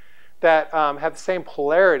 that have the same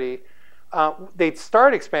polarity, they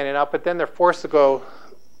start expanding out, but then they're forced to go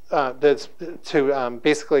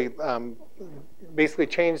basically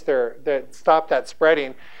change stop that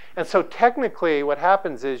spreading. And so technically what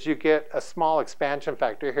happens is you get a small expansion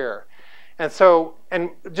factor here. And so, and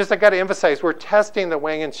just I got to emphasize, we're testing the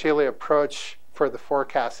Wang and Shealy approach for the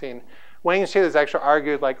forecasting. Wang and Shealy has actually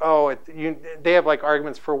argued like, oh, they have like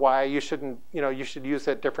arguments for why you shouldn't, you should use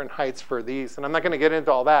at different heights for these. And I'm not going to get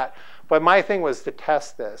into all that. But my thing was to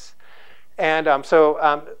test this. And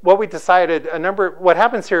what we decided, what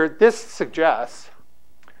happens here, this suggests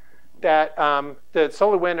that the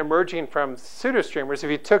solar wind emerging from pseudostreamers, if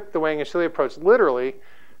you took the Wang and Shealy approach literally,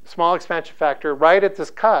 small expansion factor, right at this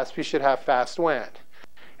cusp, you should have fast wind.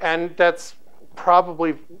 And that's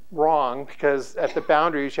probably wrong, because at the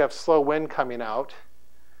boundaries, you have slow wind coming out.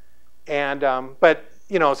 And,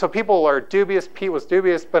 so people are dubious. Pete was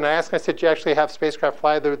dubious. But I asked him, I said, do you actually have spacecraft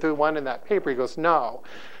fly the one in that paper? He goes, no.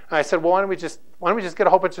 And I said, well, why don't we just get a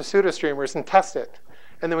whole bunch of pseudostreamers and test it?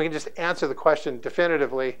 And then we can just answer the question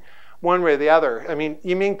definitively, one way or the other. I mean,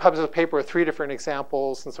 Yiming published a paper with 3 different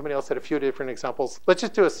examples, and somebody else had a few different examples. Let's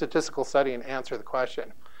just do a statistical study and answer the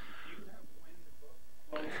question.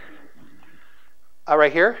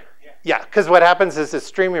 Right here? Yeah, because what happens is it's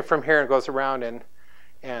streaming from here and goes around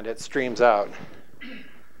and it streams out.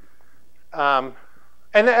 So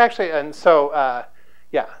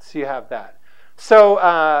you have that.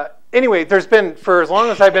 So anyway, there's been, for as long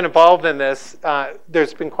as I've been involved in this,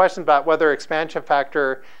 there's been questions about whether expansion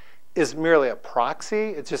factor is merely a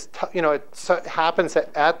proxy. It just, it happens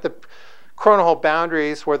at the coronal hole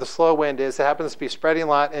boundaries where the slow wind is. It happens to be spreading a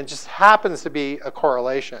lot, and it just happens to be a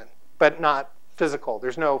correlation, but not physical.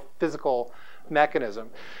 There's no physical mechanism.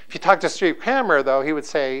 If you talk to Steve Kramer, though, he would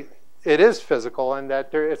say it is physical and that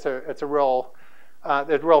it's a real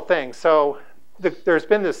thing. So there's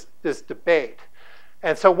been this debate.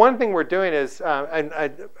 And so one thing we're doing is, when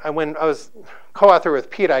I was co-author with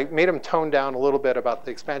Pete, I made him tone down a little bit about the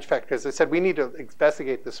expansion factor, because I said we need to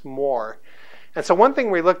investigate this more. And so one thing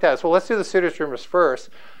we looked at is, well, let's do the pseudostreamers first.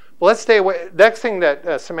 Well, let's stay away. Next thing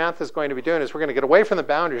that Samantha is going to be doing is we're going to get away from the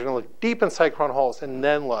boundaries. We're going to look deep inside coronal holes and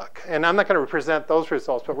then look. And I'm not going to present those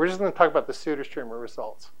results, but we're just going to talk about the pseudostreamer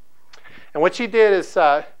results. And what she did is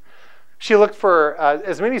she looked for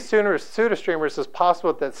as many pseudostreamers as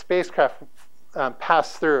possible that spacecraft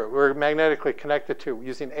pass through, we're magnetically connected to,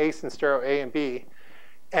 using ACE and stereo A and B.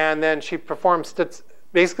 And then she performed,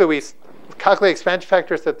 basically we calculate expansion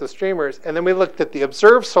factors at the streamers, and then we looked at the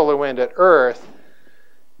observed solar wind at Earth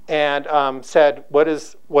and said, what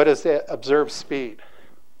is the observed speed?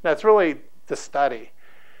 That's really the study.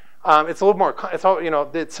 It's a little more,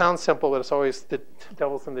 it sounds simple, but it's always the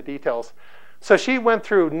devil's in the details. So she went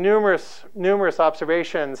through numerous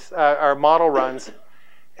observations, or model runs,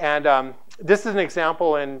 and this is an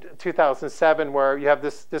example in 2007 where you have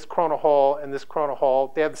this coronal hole and this coronal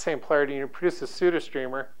hole. They have the same polarity, and you produce a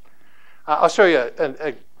pseudostreamer. I'll show you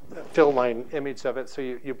a fill line image of it so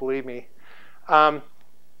you believe me.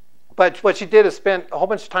 But what she did is spent a whole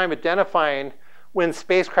bunch of time identifying when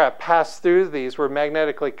spacecraft passed through these, were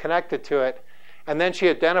magnetically connected to it. And then she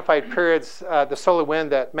identified periods, the solar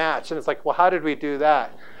wind that matched. And it's like, well, how did we do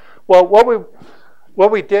that? Well,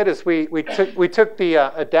 what we did is we took the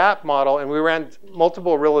ADAPT model and we ran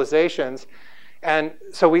multiple realizations. And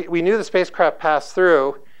so we knew the spacecraft passed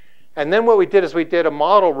through. And then what we did is we did a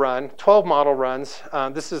model run, 12 model runs.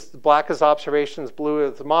 This is black is observations, blue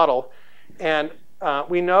is the model. And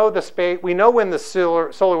we know when the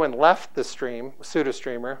solar wind left the stream,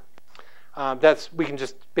 pseudostreamer. We can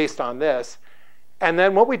just based on this. And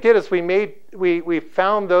then what we did is we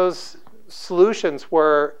found those solutions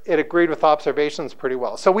where it agreed with observations pretty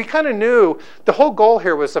well. So we kind of knew the whole goal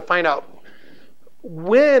here was to find out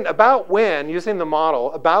about when, using the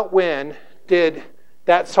model, about when did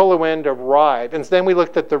that solar wind arrive. And then we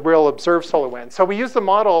looked at the real observed solar wind. So we used the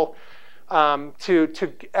model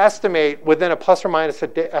to estimate within a plus or minus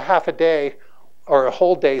a half a day or a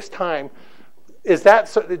whole day's time, is that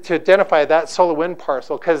to identify that solar wind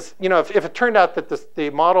parcel. Because if it turned out that the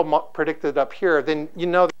model predicted up here, then they're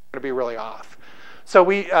going to be really off. So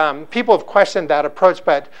people have questioned that approach,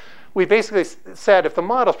 but we basically said if the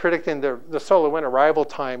model's predicting the solar wind arrival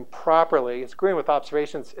time properly, it's agreeing with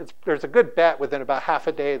observations, there's a good bet within about half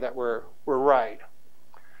a day that we're right.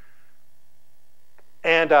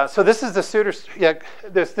 And so this is the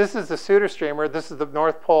this is the pseudostreamer. This is the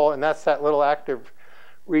North Pole, and that's that little active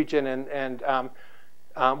region. And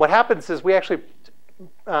what happens is we actually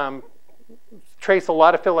trace a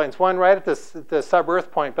lot of fill lines. One right at the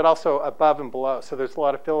sub-Earth point, but also above and below. So there's a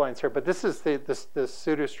lot of fill lines here. But this is the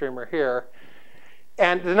pseudostreamer here.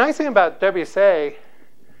 And the nice thing about WSA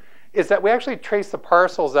is that we actually trace the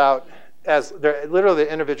parcels out as they're literally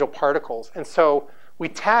the individual particles. And so we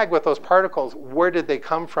tag with those particles, where did they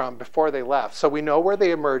come from before they left? So we know where they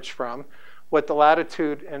emerged from, what the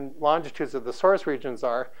latitude and longitudes of the source regions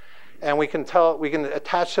are, and we can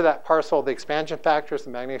attach to that parcel the expansion factors, the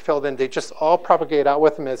magnetic field, and they just all propagate out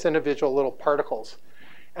with them as individual little particles.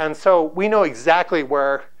 And so we know exactly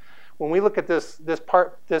where, when we look at this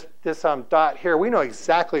dot here, we know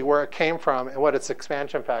exactly where it came from and what its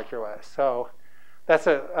expansion factor was. So that's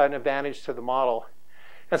an advantage to the model.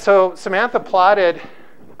 And so Samantha plotted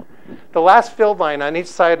the last field line on each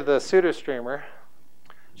side of the pseudostreamer.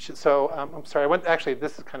 So I'm sorry, actually,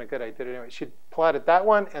 this is kind of good. I did it anyway. She plotted that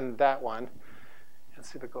one and that one. Let's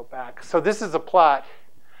see if I go back. So this is a plot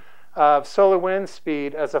of solar wind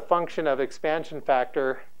speed as a function of expansion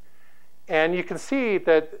factor. And you can see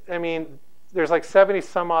that, I mean, there's like 70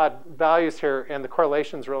 some odd values here, and the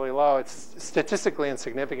correlation's really low. It's statistically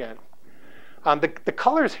insignificant. The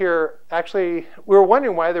colors here, actually, we were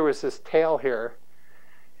wondering why there was this tail here.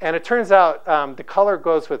 And it turns out the color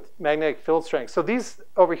goes with magnetic field strength. So these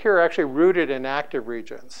over here are actually rooted in active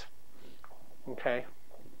regions. Okay.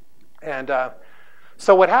 And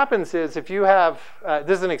so what happens is if you have,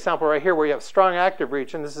 this is an example right here where you have strong active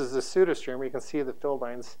region. This is the pseudostreamer. You can see the field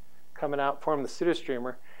lines coming out, form the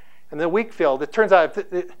pseudostreamer. And the weak field, it turns out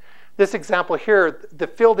this example here, the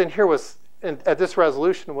field in here was, at this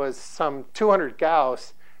resolution, was some 200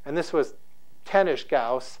 Gauss, and this was 10-ish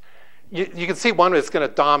Gauss. You can see one is going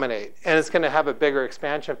to dominate, and it's going to have a bigger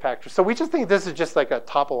expansion factor. So we just think this is just like a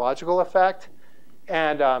topological effect.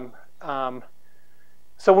 And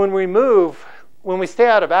so when we stay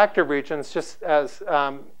out of active regions, just as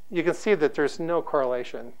you can see that there's no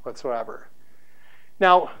correlation whatsoever.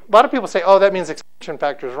 Now, a lot of people say, oh, that means expansion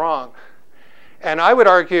factor is wrong. And I would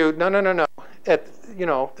argue, no.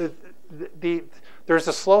 There's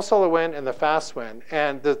the slow solar wind and the fast wind.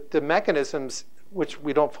 And the mechanisms, which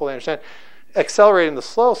we don't fully understand, accelerating the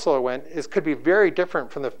slow solar wind could be very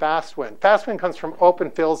different from the fast wind. Fast wind comes from open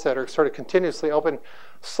fields that are sort of continuously open.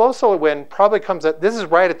 Slow solar wind probably comes at, this is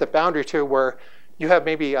right at the boundary too, where you have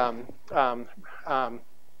maybe a lot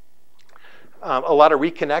of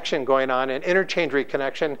reconnection going on and interchange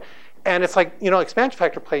reconnection. And it's like, expansion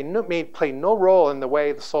factor may play no role in the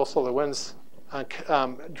way the slow solar wind's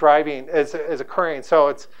driving is occurring. So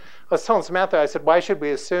I was telling Samantha, I said, why should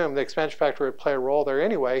we assume the expansion factor would play a role there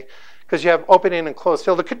anyway? Because you have opening and closed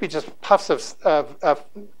field. It could be just puffs of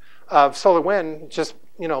solar wind just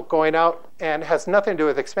going out, and has nothing to do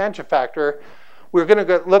with expansion factor. We're going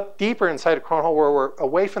to look deeper inside a coronal hole where we're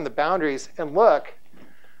away from the boundaries and look.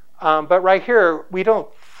 But right here, we don't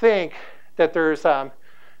think that there's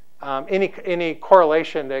any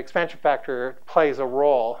correlation. The expansion factor plays a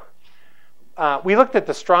role. We looked at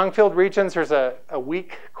the strong field regions. There's a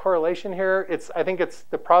weak correlation here. I think it's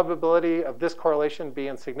the probability of this correlation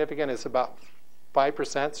being significant is about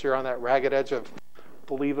 5%. So you're on that ragged edge of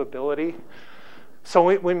believability. So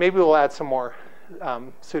maybe we'll add some more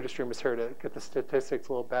pseudostreamers here to get the statistics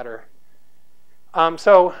a little better.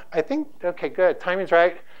 So I think, okay, good. Timing's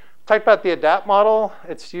right. Talked about the ADAPT model.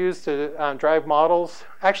 It's used to drive models.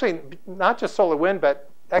 Actually, not just solar wind,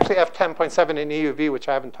 but actually F10.7 in EUV, which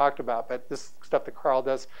I haven't talked about, but this stuff that Carl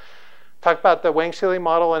does. Talked about the Wang-Shili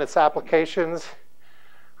model and its applications.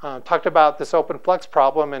 Talked about this open flux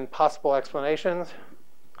problem and possible explanations.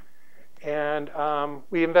 And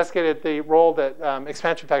we investigated the role that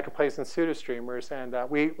expansion factor plays in pseudostreamers. And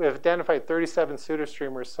we have identified 37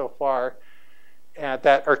 pseudostreamers so far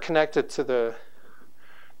that are connected to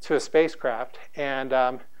a spacecraft.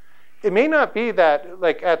 And it may not be that,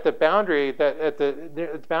 like at the boundary, that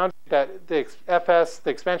the FS, the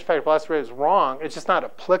expansion factor velocity rate, is wrong. It's just not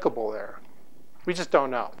applicable there. We just don't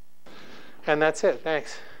know. And that's it.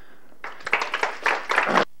 Thanks.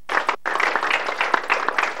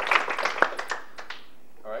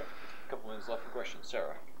 All right. A couple minutes left for questions.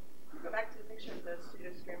 Sarah. Go back to the picture of the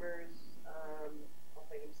pseudostreamers. I'll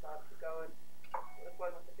say them stop. Keep going. The one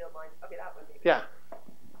with the field line. Okay, that one. Maybe. Yeah.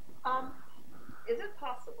 Is it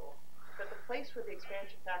possible that the place where the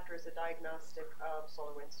expansion factor is a diagnostic of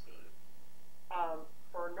solar wind speed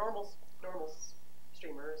for normal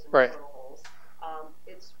streamers and Right. coronal holes,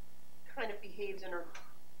 it's kind of behaves in a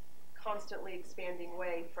constantly expanding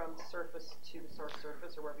way from surface to source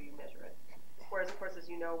surface or wherever you measure it. Whereas, of course, as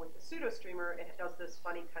you know, with the pseudo streamer, it does this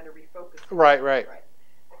funny kind of refocusing. Right.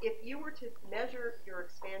 If you were to measure your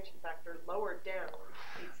expansion factor lower down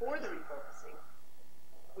before the refocusing,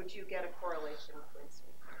 would you get a correlation with wind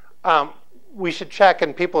speed? We should check,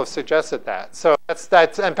 and people have suggested that. So that's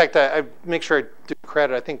in fact, I make sure I do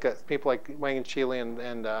credit. I think people like Wang and Chile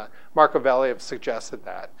and Marco Velli have suggested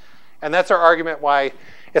that. And that's our argument why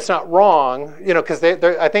it's not wrong, because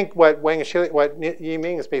I think what Wang and Chile, what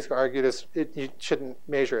Yiming has basically argued is you shouldn't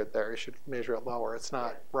measure it there. You should measure it lower. It's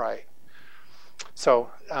not right. So,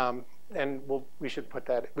 and we should put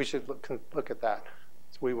that. We should look at that.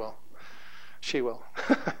 So we will. She will.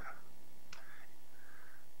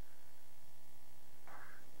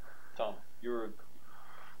 Tom, you're right.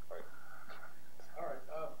 All right.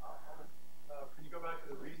 Can you go back to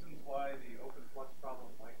the reasons why the open flux problem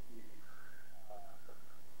might be?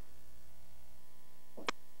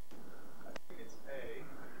 I think it's A,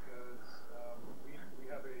 because we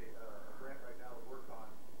have a grant right now to work on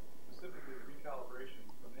specifically recalibration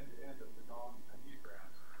from end to end of the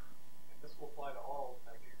non-magnetograms, and this will apply to all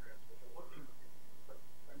magnetograms, which are looking, but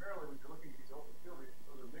primarily when you're looking at these open field regions,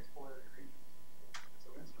 those are mixed polarity regions. So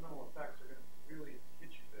instrumental effects are going to really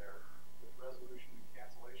hit you there with resolution and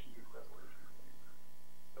cancellation due to resolution.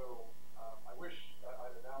 So I wish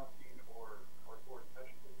either Valentine or Gordon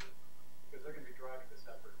touched with you, because they're going to be driving this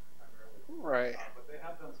effort primarily. Right. But they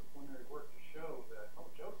have done some preliminary work to show that,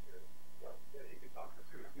 Joe's here. Yeah, he can talk to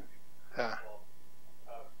too. He's going to be involved.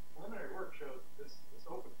 Preliminary work shows this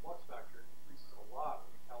open flux factor increases a lot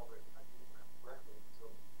when you calibrate the magnetogram correctly.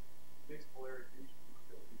 So mixed polarity regions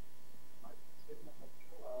will be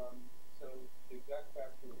so the exact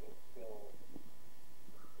factor is still working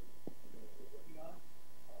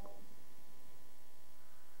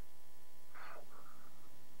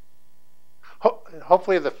on.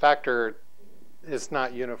 Hopefully, the factor is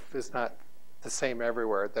not the same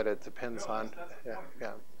everywhere. That it depends on. That's the point.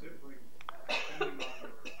 Yeah. Differing depending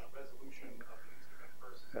on the resolution of the instrument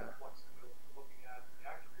versus the flux field you're looking at. The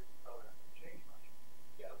active region probably not going to change much.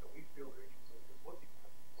 Yeah, the weak field regions that you're looking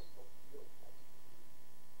at, the open field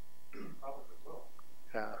probably will.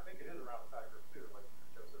 Yeah. I think it is around a factor of 2. Like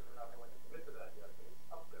Joe says, we're not willing to commit to that yet, but it's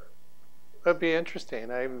up there. That'd be interesting.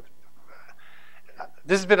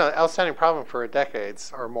 This has been an outstanding problem for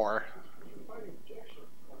decades or more. Providing projection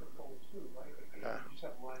on the phone too, right? Yeah. You just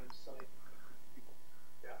have line of sight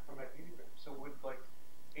from magnetogram. So would like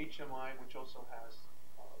HMI, which also has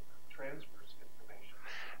transverse information,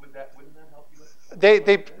 wouldn't that help you? They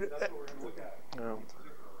That's what we're going to look at. No.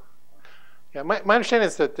 Yeah, my understanding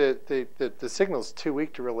is that the signal is too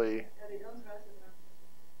weak to really.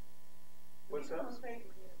 What's that?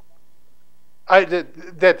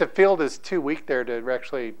 That the field is too weak there to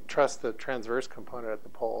actually trust the transverse component at the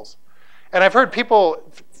poles. And I've heard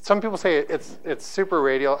some people say it's super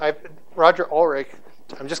radial. Roger Ulrich,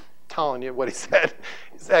 I'm just telling you what he said.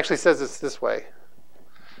 He actually says it's this way,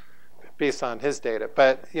 based on his data.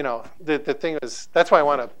 But the thing is, that's why I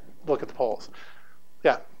want to look at the poles.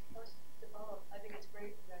 Yeah. I think it's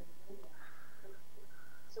great that you're doing that.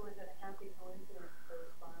 So is it a happy coincidence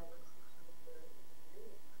for 5 or 6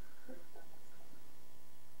 years?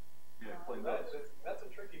 That's a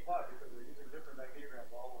tricky plot because they're using different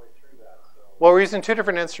magnetograms all the way through that. So. Well, we're using 2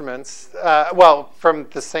 different instruments. Well, from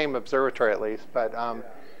the same observatory at least, but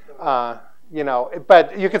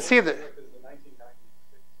but you can see that.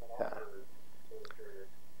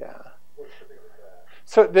 Yeah.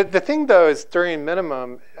 So the thing though is during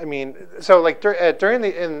minimum. I mean, so like during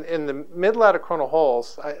in the mid-lattice coronal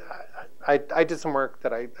holes, I did some work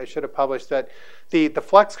that I should have published that the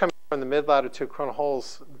flux coming from the mid-latitude coronal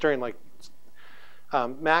holes during like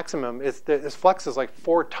maximum this flux is like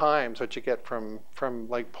 4 times what you get from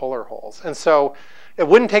like polar holes, and so it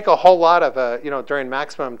wouldn't take a whole lot of during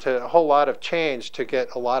maximum to a whole lot of change to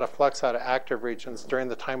get a lot of flux out of active regions during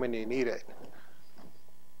the time when you need it.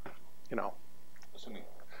 Assuming.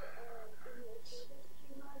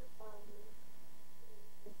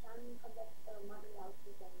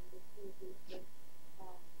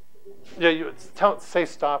 Yeah, you say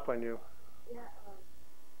stop when you.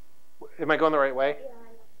 Am I going the right way? Yeah.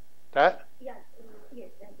 That? Yes,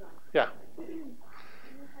 that's right. Yeah. The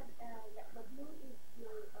blue is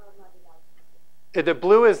your model output. The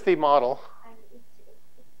blue is the model. And it's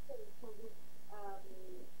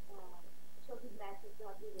showing massive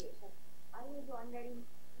population. I was wondering,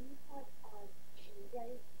 you thought there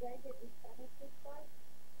is a disconnected part.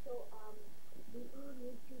 So do you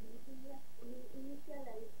need to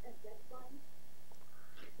initialize at that point?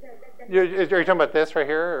 Are you talking about this right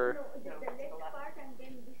here? Or? No, the left part and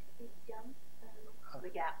then this jump. The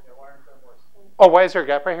gap. Yeah, why aren't there more? Oh, why is there a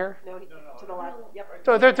gap right here? No, to the left. Yep.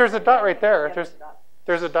 So there's a dot right there. Yeah, there's a dot.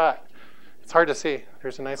 There's a dot. It's hard to see.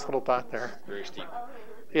 There's a nice little dot there. Very steep.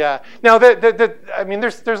 Yeah. Now, I mean,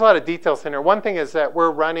 there's a lot of details in there. One thing is that we're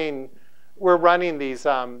running these.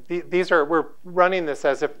 We're running this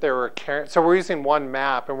as if there were so we're using one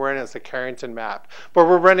map and we're running it as a Carrington map, but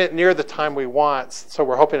we're running it near the time we want. So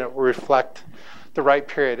we're hoping it will reflect the right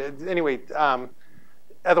period. Anyway,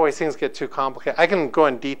 otherwise things get too complicated. I can go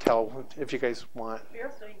in detail if you guys want. You're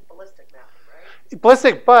also doing ballistic mapping, right?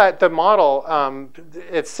 Ballistic, but the model,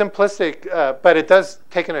 it's simplistic, but it does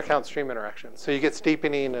take into account stream interaction. So you get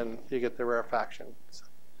steepening and you get the rarefaction. So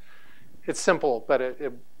it's simple, but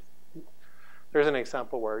there's an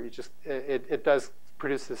example where it does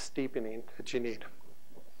produce this steepening that you need.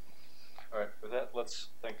 All right, with that, let's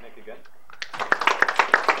thank Nick again.